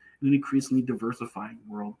stability in an increasingly diversifying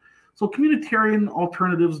world. So communitarian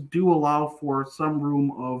alternatives do allow for some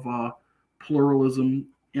room of pluralism.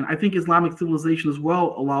 And I think Islamic civilization as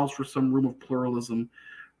well allows for some room of pluralism,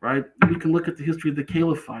 right? We can look at the history of the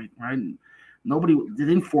caliphate, right? They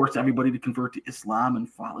didn't force everybody to convert to Islam and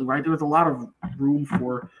follow, right? There was a lot of room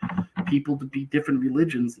for people to be different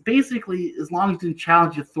religions. Basically, as long as you didn't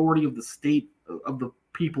challenge the authority of the state, of the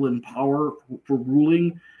people in power for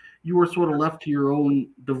ruling, you were sort of left to your own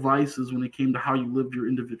devices when it came to how you lived your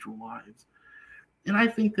individual lives. And I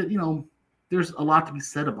think that, there's a lot to be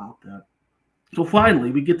said about that. So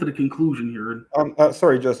finally, we get to the conclusion here.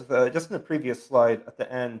 Sorry, Joseph, just in the previous slide at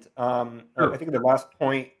the end, Sure. I think the last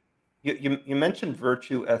point, you mentioned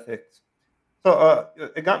virtue ethics. So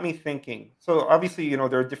it got me thinking. So obviously,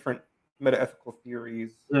 there are different metaethical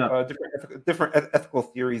theories, different ethical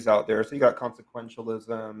theories out there. So you got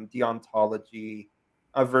consequentialism, deontology,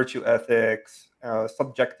 virtue ethics,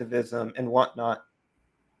 subjectivism, and whatnot.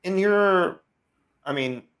 In your,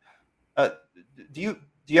 do you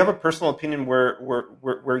have a personal opinion where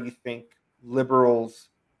you think liberals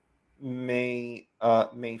may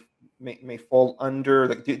fall under?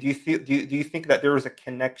 Like, do you think that there is a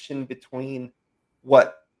connection between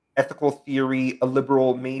what ethical theory a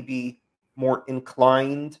liberal may be more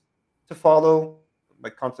inclined to follow,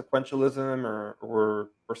 like consequentialism or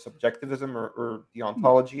subjectivism or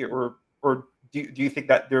deontology, or do you think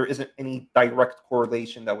that there isn't any direct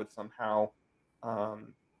correlation that would somehow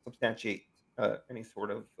substantiate any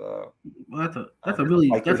sort of Well, that's a really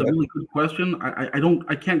good question.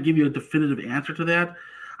 I can't give you a definitive answer to that.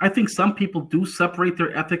 I think some people do separate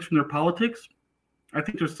their ethics from their politics. I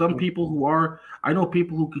think there's some people I know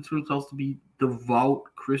people who consider themselves to be devout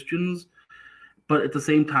Christians, but at the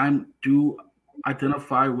same time do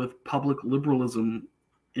identify with public liberalism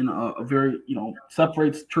in a very,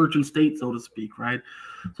 separates church and state, so to speak, right?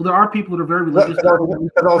 So there are people that are very religious. Because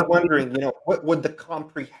I was wondering, what would the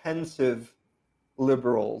comprehensive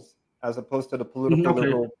liberals, as opposed to the political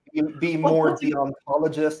liberal, be more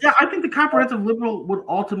deontologists? Yeah, I think the comprehensive liberal would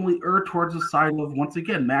ultimately err towards the side of, once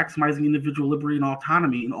again, maximizing individual liberty and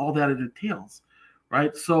autonomy and all that it entails,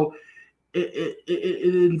 right? So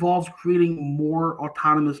it involves creating more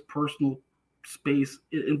autonomous personal space.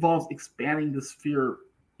 It involves expanding the sphere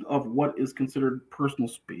of what is considered personal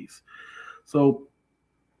space. So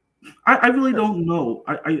I really don't know.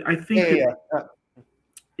 I think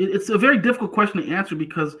it's a very difficult question to answer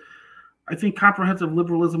because I think comprehensive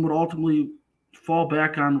liberalism would ultimately fall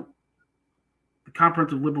back on the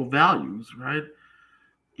comprehensive liberal values, right?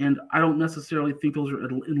 And I don't necessarily think those are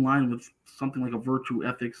in line with something like a virtue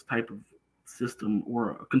ethics type of system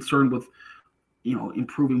or a concern with,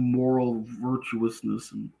 improving moral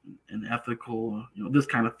virtuousness and ethical, this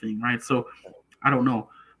kind of thing, right? So I don't know.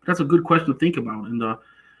 But that's a good question to think about. And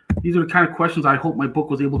these are the kind of questions I hope my book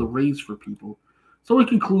was able to raise for people. So in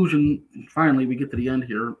conclusion, finally, we get to the end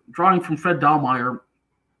here. Drawing from Fred Dahlmeyer,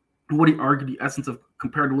 what he argued the essence of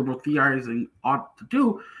comparative liberal theorizing ought to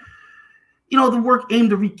do, the work aimed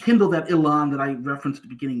to rekindle that elan that I referenced at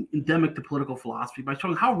the beginning, endemic to political philosophy, by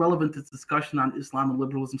showing how relevant this discussion on Islam and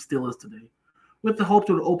liberalism still is today. with the hope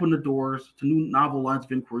to open the doors to new novel lines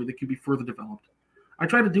of inquiry that can be further developed. I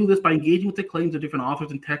try to do this by engaging with the claims of different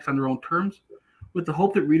authors and texts on their own terms, with the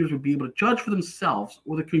hope that readers would be able to judge for themselves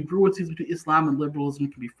where the congruencies between Islam and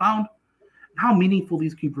liberalism can be found, and how meaningful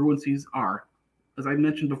these congruencies are. As I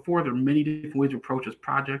mentioned before, there are many different ways to approach this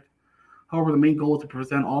project. However, the main goal is to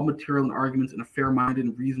present all material and arguments in a fair-minded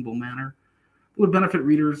and reasonable manner that would benefit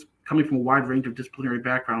readers coming from a wide range of disciplinary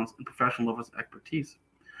backgrounds and professional levels of expertise.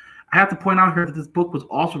 I have to point out here that this book was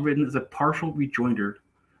also written as a partial rejoinder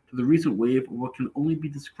to the recent wave of what can only be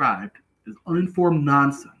described as uninformed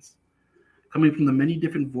nonsense, coming from the many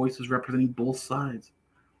different voices representing both sides.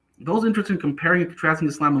 Those interested in comparing and contrasting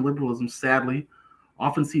Islam and liberalism, sadly,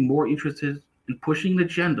 often seem more interested in pushing an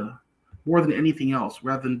agenda more than anything else,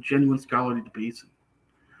 rather than genuine scholarly debates.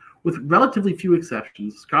 With relatively few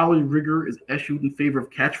exceptions, scholarly rigor is eschewed in favor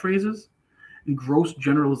of catchphrases and gross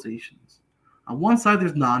generalizations. On one side,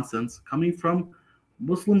 there's nonsense coming from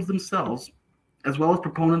Muslims themselves, as well as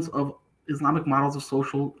proponents of Islamic models of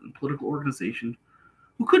social and political organization,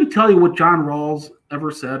 who couldn't tell you what John Rawls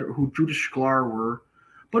ever said or who Judith Shklar were,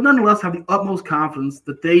 but nonetheless have the utmost confidence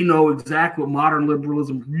that they know exactly what modern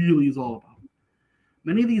liberalism really is all about.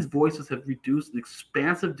 Many of these voices have reduced an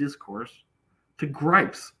expansive discourse to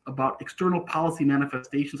gripes about external policy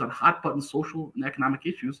manifestations on hot-button social and economic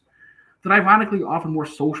issues that ironically are often more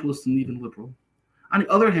socialist than even liberal. On the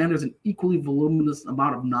other hand, there's an equally voluminous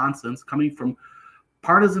amount of nonsense coming from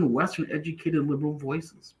partisan Western-educated liberal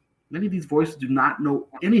voices. Many of these voices do not know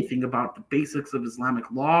anything about the basics of Islamic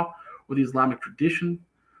law or the Islamic tradition,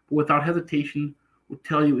 but without hesitation will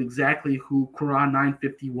tell you exactly who Quran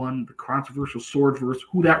 951, the controversial sword verse,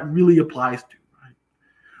 who that really applies to. Right?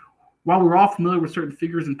 While we're all familiar with certain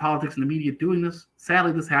figures in politics and the media doing this,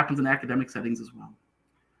 sadly this happens in academic settings as well.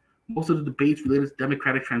 Most of the debates related to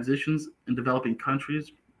democratic transitions in developing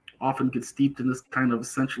countries often get steeped in this kind of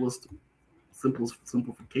essentialist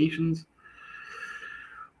simplifications.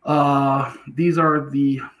 These are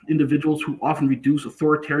the individuals who often reduce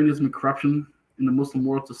authoritarianism and corruption in the Muslim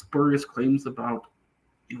world to spurious claims about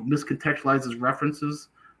miscontextualizes references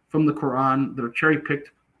from the Quran that are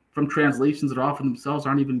cherry-picked from translations that often themselves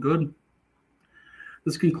aren't even good.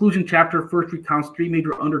 This conclusion chapter first recounts three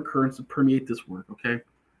major undercurrents that permeate this work, okay?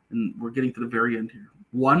 And we're getting to the very end here.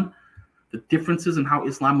 One, the differences in how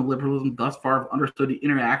Islam and liberalism thus far have understood the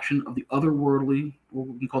interaction of the otherworldly, or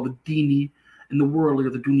what we call the dini, and the worldly, or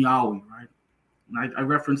the dunyawi, right? And I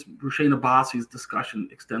referenced Rushain Abbasi's discussion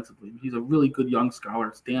extensively. He's a really good young scholar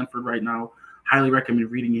at Stanford right now. Highly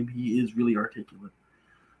recommend reading him. He is really articulate.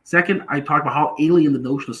 Second, I talked about how alien the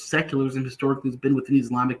notion of secularism historically has been within the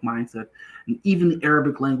Islamic mindset and even the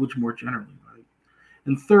Arabic language more generally. Right?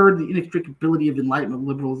 And third, the inextricability of Enlightenment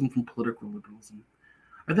liberalism from political liberalism.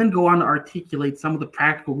 I then go on to articulate some of the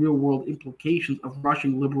practical real-world implications of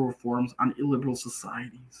rushing liberal reforms on illiberal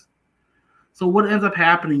societies. So what ends up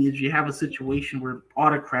happening is you have a situation where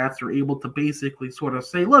autocrats are able to basically sort of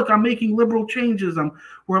say, look, I'm making liberal changes.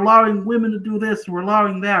 We're allowing women to do this, and we're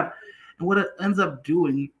allowing that. And what it ends up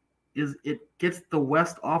doing is it gets the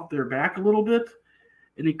West off their back a little bit,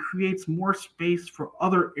 and it creates more space for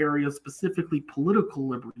other areas, specifically political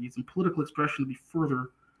liberties and political expression, to be further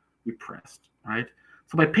repressed, right?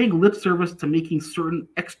 So by paying lip service to making certain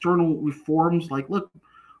external reforms, like, look,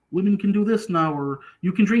 women can do this now, or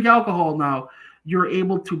you can drink alcohol now, you're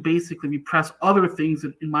able to basically repress other things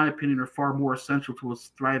that, in my opinion, are far more essential to a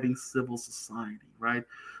thriving civil society, right?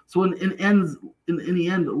 So in the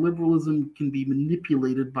end, liberalism can be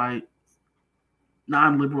manipulated by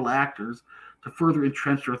non-liberal actors to further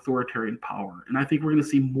entrench their authoritarian power. And I think we're going to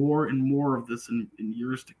see more and more of this in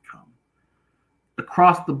years to come,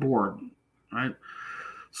 across the board, right?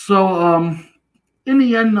 So in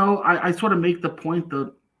the end, though, I sort of make the point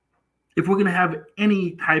that if we're going to have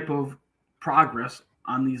any type of progress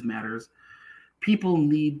on these matters, people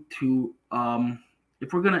need to,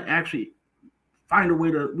 if we're going to actually find a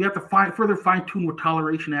way to, we have to further fine-tune what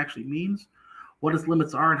toleration actually means, what its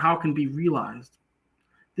limits are, and how it can be realized.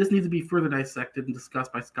 This needs to be further dissected and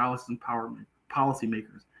discussed by scholars and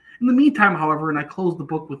policymakers. In the meantime, however, and I close the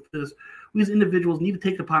book with this, we as individuals need to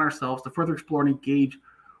take it upon ourselves to further explore and engage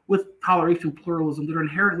with toleration and pluralism that are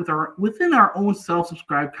inherent within our own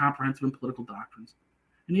self-subscribed comprehensive and political doctrines.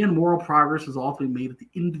 In the end, moral progress is ultimately made at the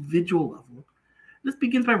individual level. This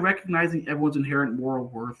begins by recognizing everyone's inherent moral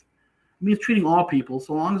worth. It means treating all people,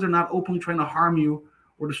 so long as they're not openly trying to harm you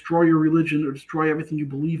or destroy your religion or destroy everything you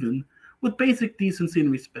believe in, with basic decency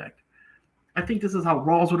and respect. I think this is how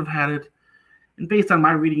Rawls would have had it. And based on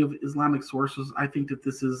my reading of Islamic sources, I think that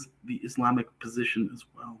this is the Islamic position as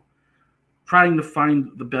well. Trying to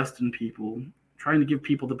find the best in people, trying to give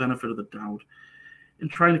people the benefit of the doubt.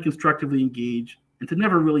 and trying to constructively engage, and to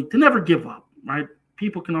never give up, right?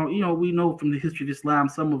 People can we know from the history of Islam,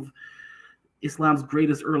 some of Islam's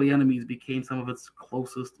greatest early enemies became some of its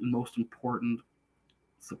closest and most important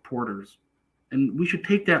supporters. And we should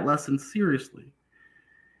take that lesson seriously.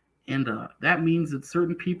 And that means that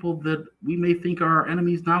certain people that we may think are our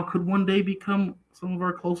enemies now could one day become some of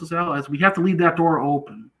our closest allies. We have to leave that door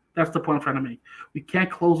open. That's the point I'm trying to make. We can't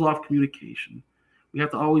close off communication. We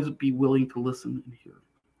have to always be willing to listen and hear.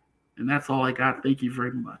 And that's all I got. Thank you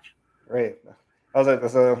very much. Great.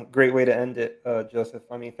 That's a great way to end it, Joseph.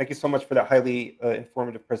 I mean, thank you so much for that highly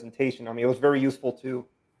informative presentation. I mean, it was very useful to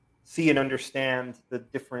see and understand the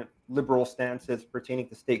different liberal stances pertaining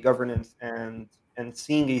to state governance, and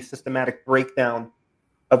seeing a systematic breakdown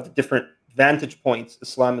of the different vantage points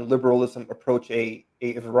Islam and liberalism approach a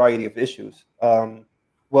variety of issues.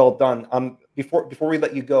 Well done. Before we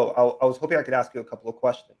let you go, I was hoping I could ask you a couple of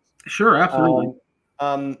questions. Sure, absolutely.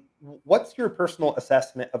 What's your personal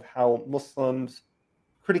assessment of how Muslims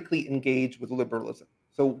critically engage with liberalism?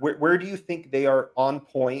 So where do you think they are on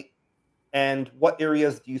point, and what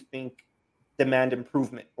areas do you think demand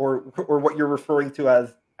improvement, or what you're referring to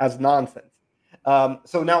as nonsense?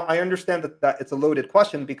 So now I understand that it's a loaded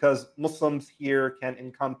question, because Muslims here can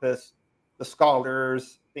encompass the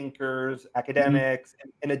scholars, thinkers, academics,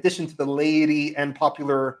 in addition to the laity and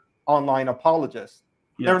popular online apologists.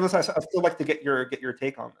 Yeah. Nevertheless, I'd still like to get your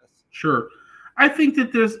take on this. Sure. I think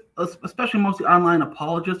that there's, especially amongst the online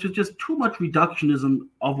apologists, there's just too much reductionism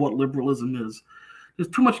of what liberalism is. There's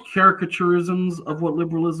too much caricaturisms of what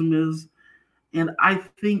liberalism is. And I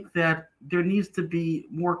think that there needs to be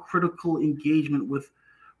more critical engagement with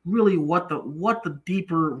really what the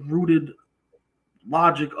deeper rooted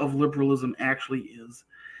logic of liberalism actually is.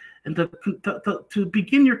 And to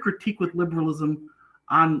begin your critique with liberalism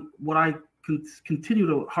on what I continue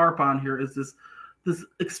to harp on here is this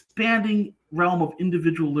expanding realm of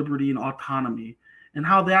individual liberty and autonomy, and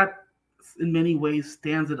how that in many ways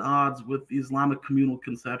stands at odds with the Islamic communal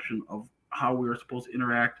conception of how we are supposed to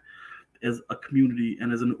interact as a community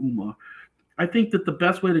and as an ummah. I think that the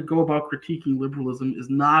best way to go about critiquing liberalism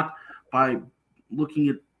is not by looking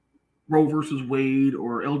at Roe versus Wade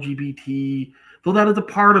or LGBT, though that is a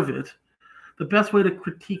part of it. The best way to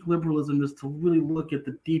critique liberalism is to really look at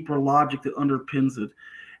the deeper logic that underpins it,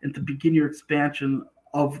 and to begin your expansion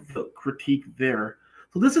of the critique there.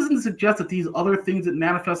 So this isn't to suggest that these other things that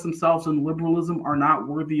manifest themselves in liberalism are not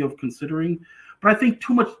worthy of considering, but I think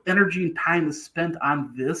too much energy and time is spent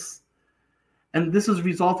on this, and this is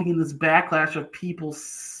resulting in this backlash of people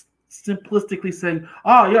simplistically saying,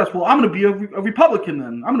 yes, well, I'm going to be a Republican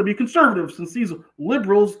then. I'm going to be conservative, since these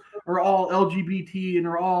liberals are all LGBT and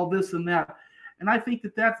are all this and that. And I think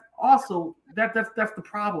that that's also, that's the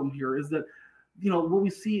problem here, is that, what we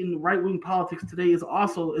see in right-wing politics today is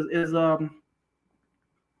also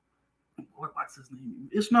what's his name?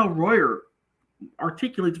 Ismail Royer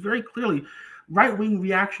articulates very clearly, right-wing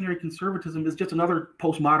reactionary conservatism is just another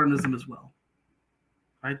postmodernism as well.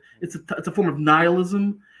 Right? It's a form of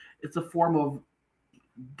nihilism. It's a form of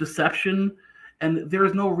deception. And there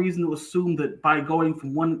is no reason to assume that by going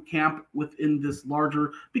from one camp within this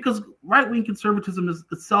larger, because right-wing conservatism is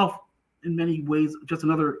itself in many ways just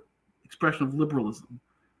another expression of liberalism.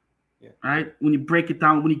 Yeah. Right? When you break it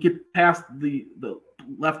down, when you get past the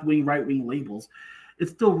left-wing, right-wing labels,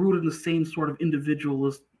 it's still rooted in the same sort of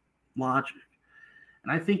individualist logic.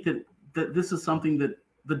 And I think that this is something that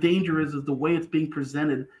the danger is the way it's being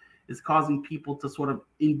presented is causing people to sort of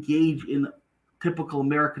engage in typical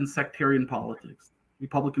American sectarian politics,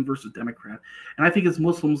 Republican versus Democrat. And I think as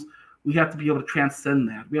Muslims, we have to be able to transcend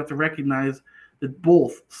that. We have to recognize that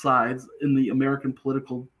both sides in the American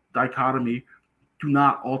political dichotomy do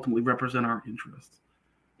not ultimately represent our interests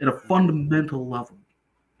at a fundamental level.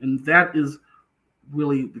 And that is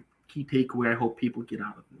really the key takeaway I hope people get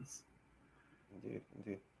out of this. Indeed.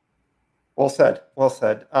 Well said.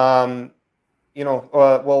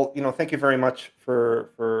 Thank you very much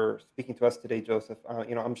for speaking to us today, Joseph.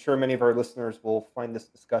 I'm sure many of our listeners will find this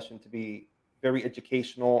discussion to be very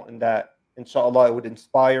educational, and that, inshallah, it would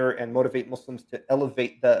inspire and motivate Muslims to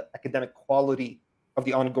elevate the academic quality of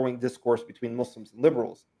the ongoing discourse between Muslims and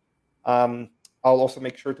liberals. I'll also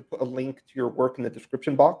make sure to put a link to your work in the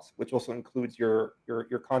description box, which also includes your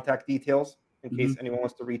contact details in case anyone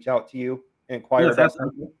wants to reach out to you and inquire about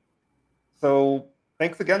something. So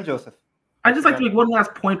thanks again, Joseph. I'd just like to make one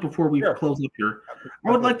last point before we close up here. I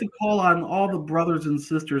would like to call on all the brothers and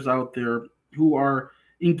sisters out there who are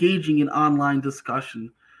engaging in online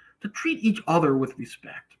discussion to treat each other with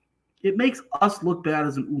respect. It makes us look bad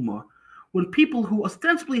as an ummah when people who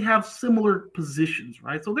ostensibly have similar positions,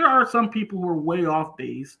 right? So there are some people who are way off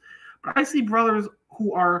base, but I see brothers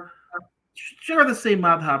who are share the same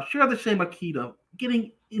madhab, share the same akida,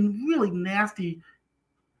 getting in really nasty,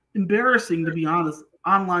 embarrassing, to be honest,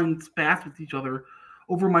 online spats with each other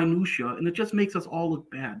over minutia, and it just makes us all look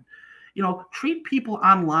bad. Treat people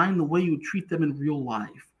online the way you would treat them in real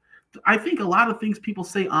life. I think a lot of things people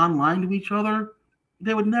say online to each other,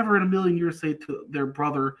 they would never in a million years say to their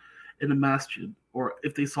brother in a masjid or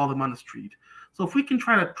if they saw them on the street. So if we can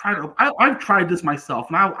I've tried this myself,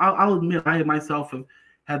 and I'll admit I myself have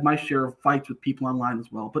had my share of fights with people online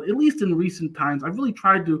as well. But at least in recent times, I've really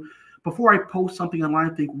tried to, before I post something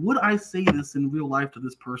online, think, would I say this in real life to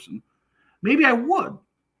this person? Maybe I would,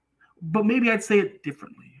 but maybe I'd say it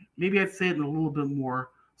differently. Maybe I'd say it in a little bit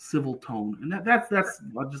more civil tone. And that's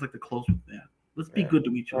I'd just like to close with that. Let's be good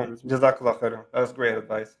to each other. Jazakallah khairan. That was great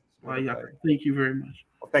advice. Thank you very much.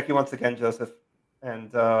 Well, thank you once again, Joseph.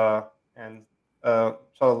 And fellow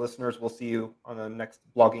listeners, we'll see you on the next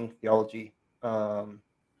Blogging Theology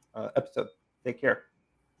episode. Take care.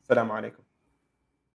 Assalamu alaikum.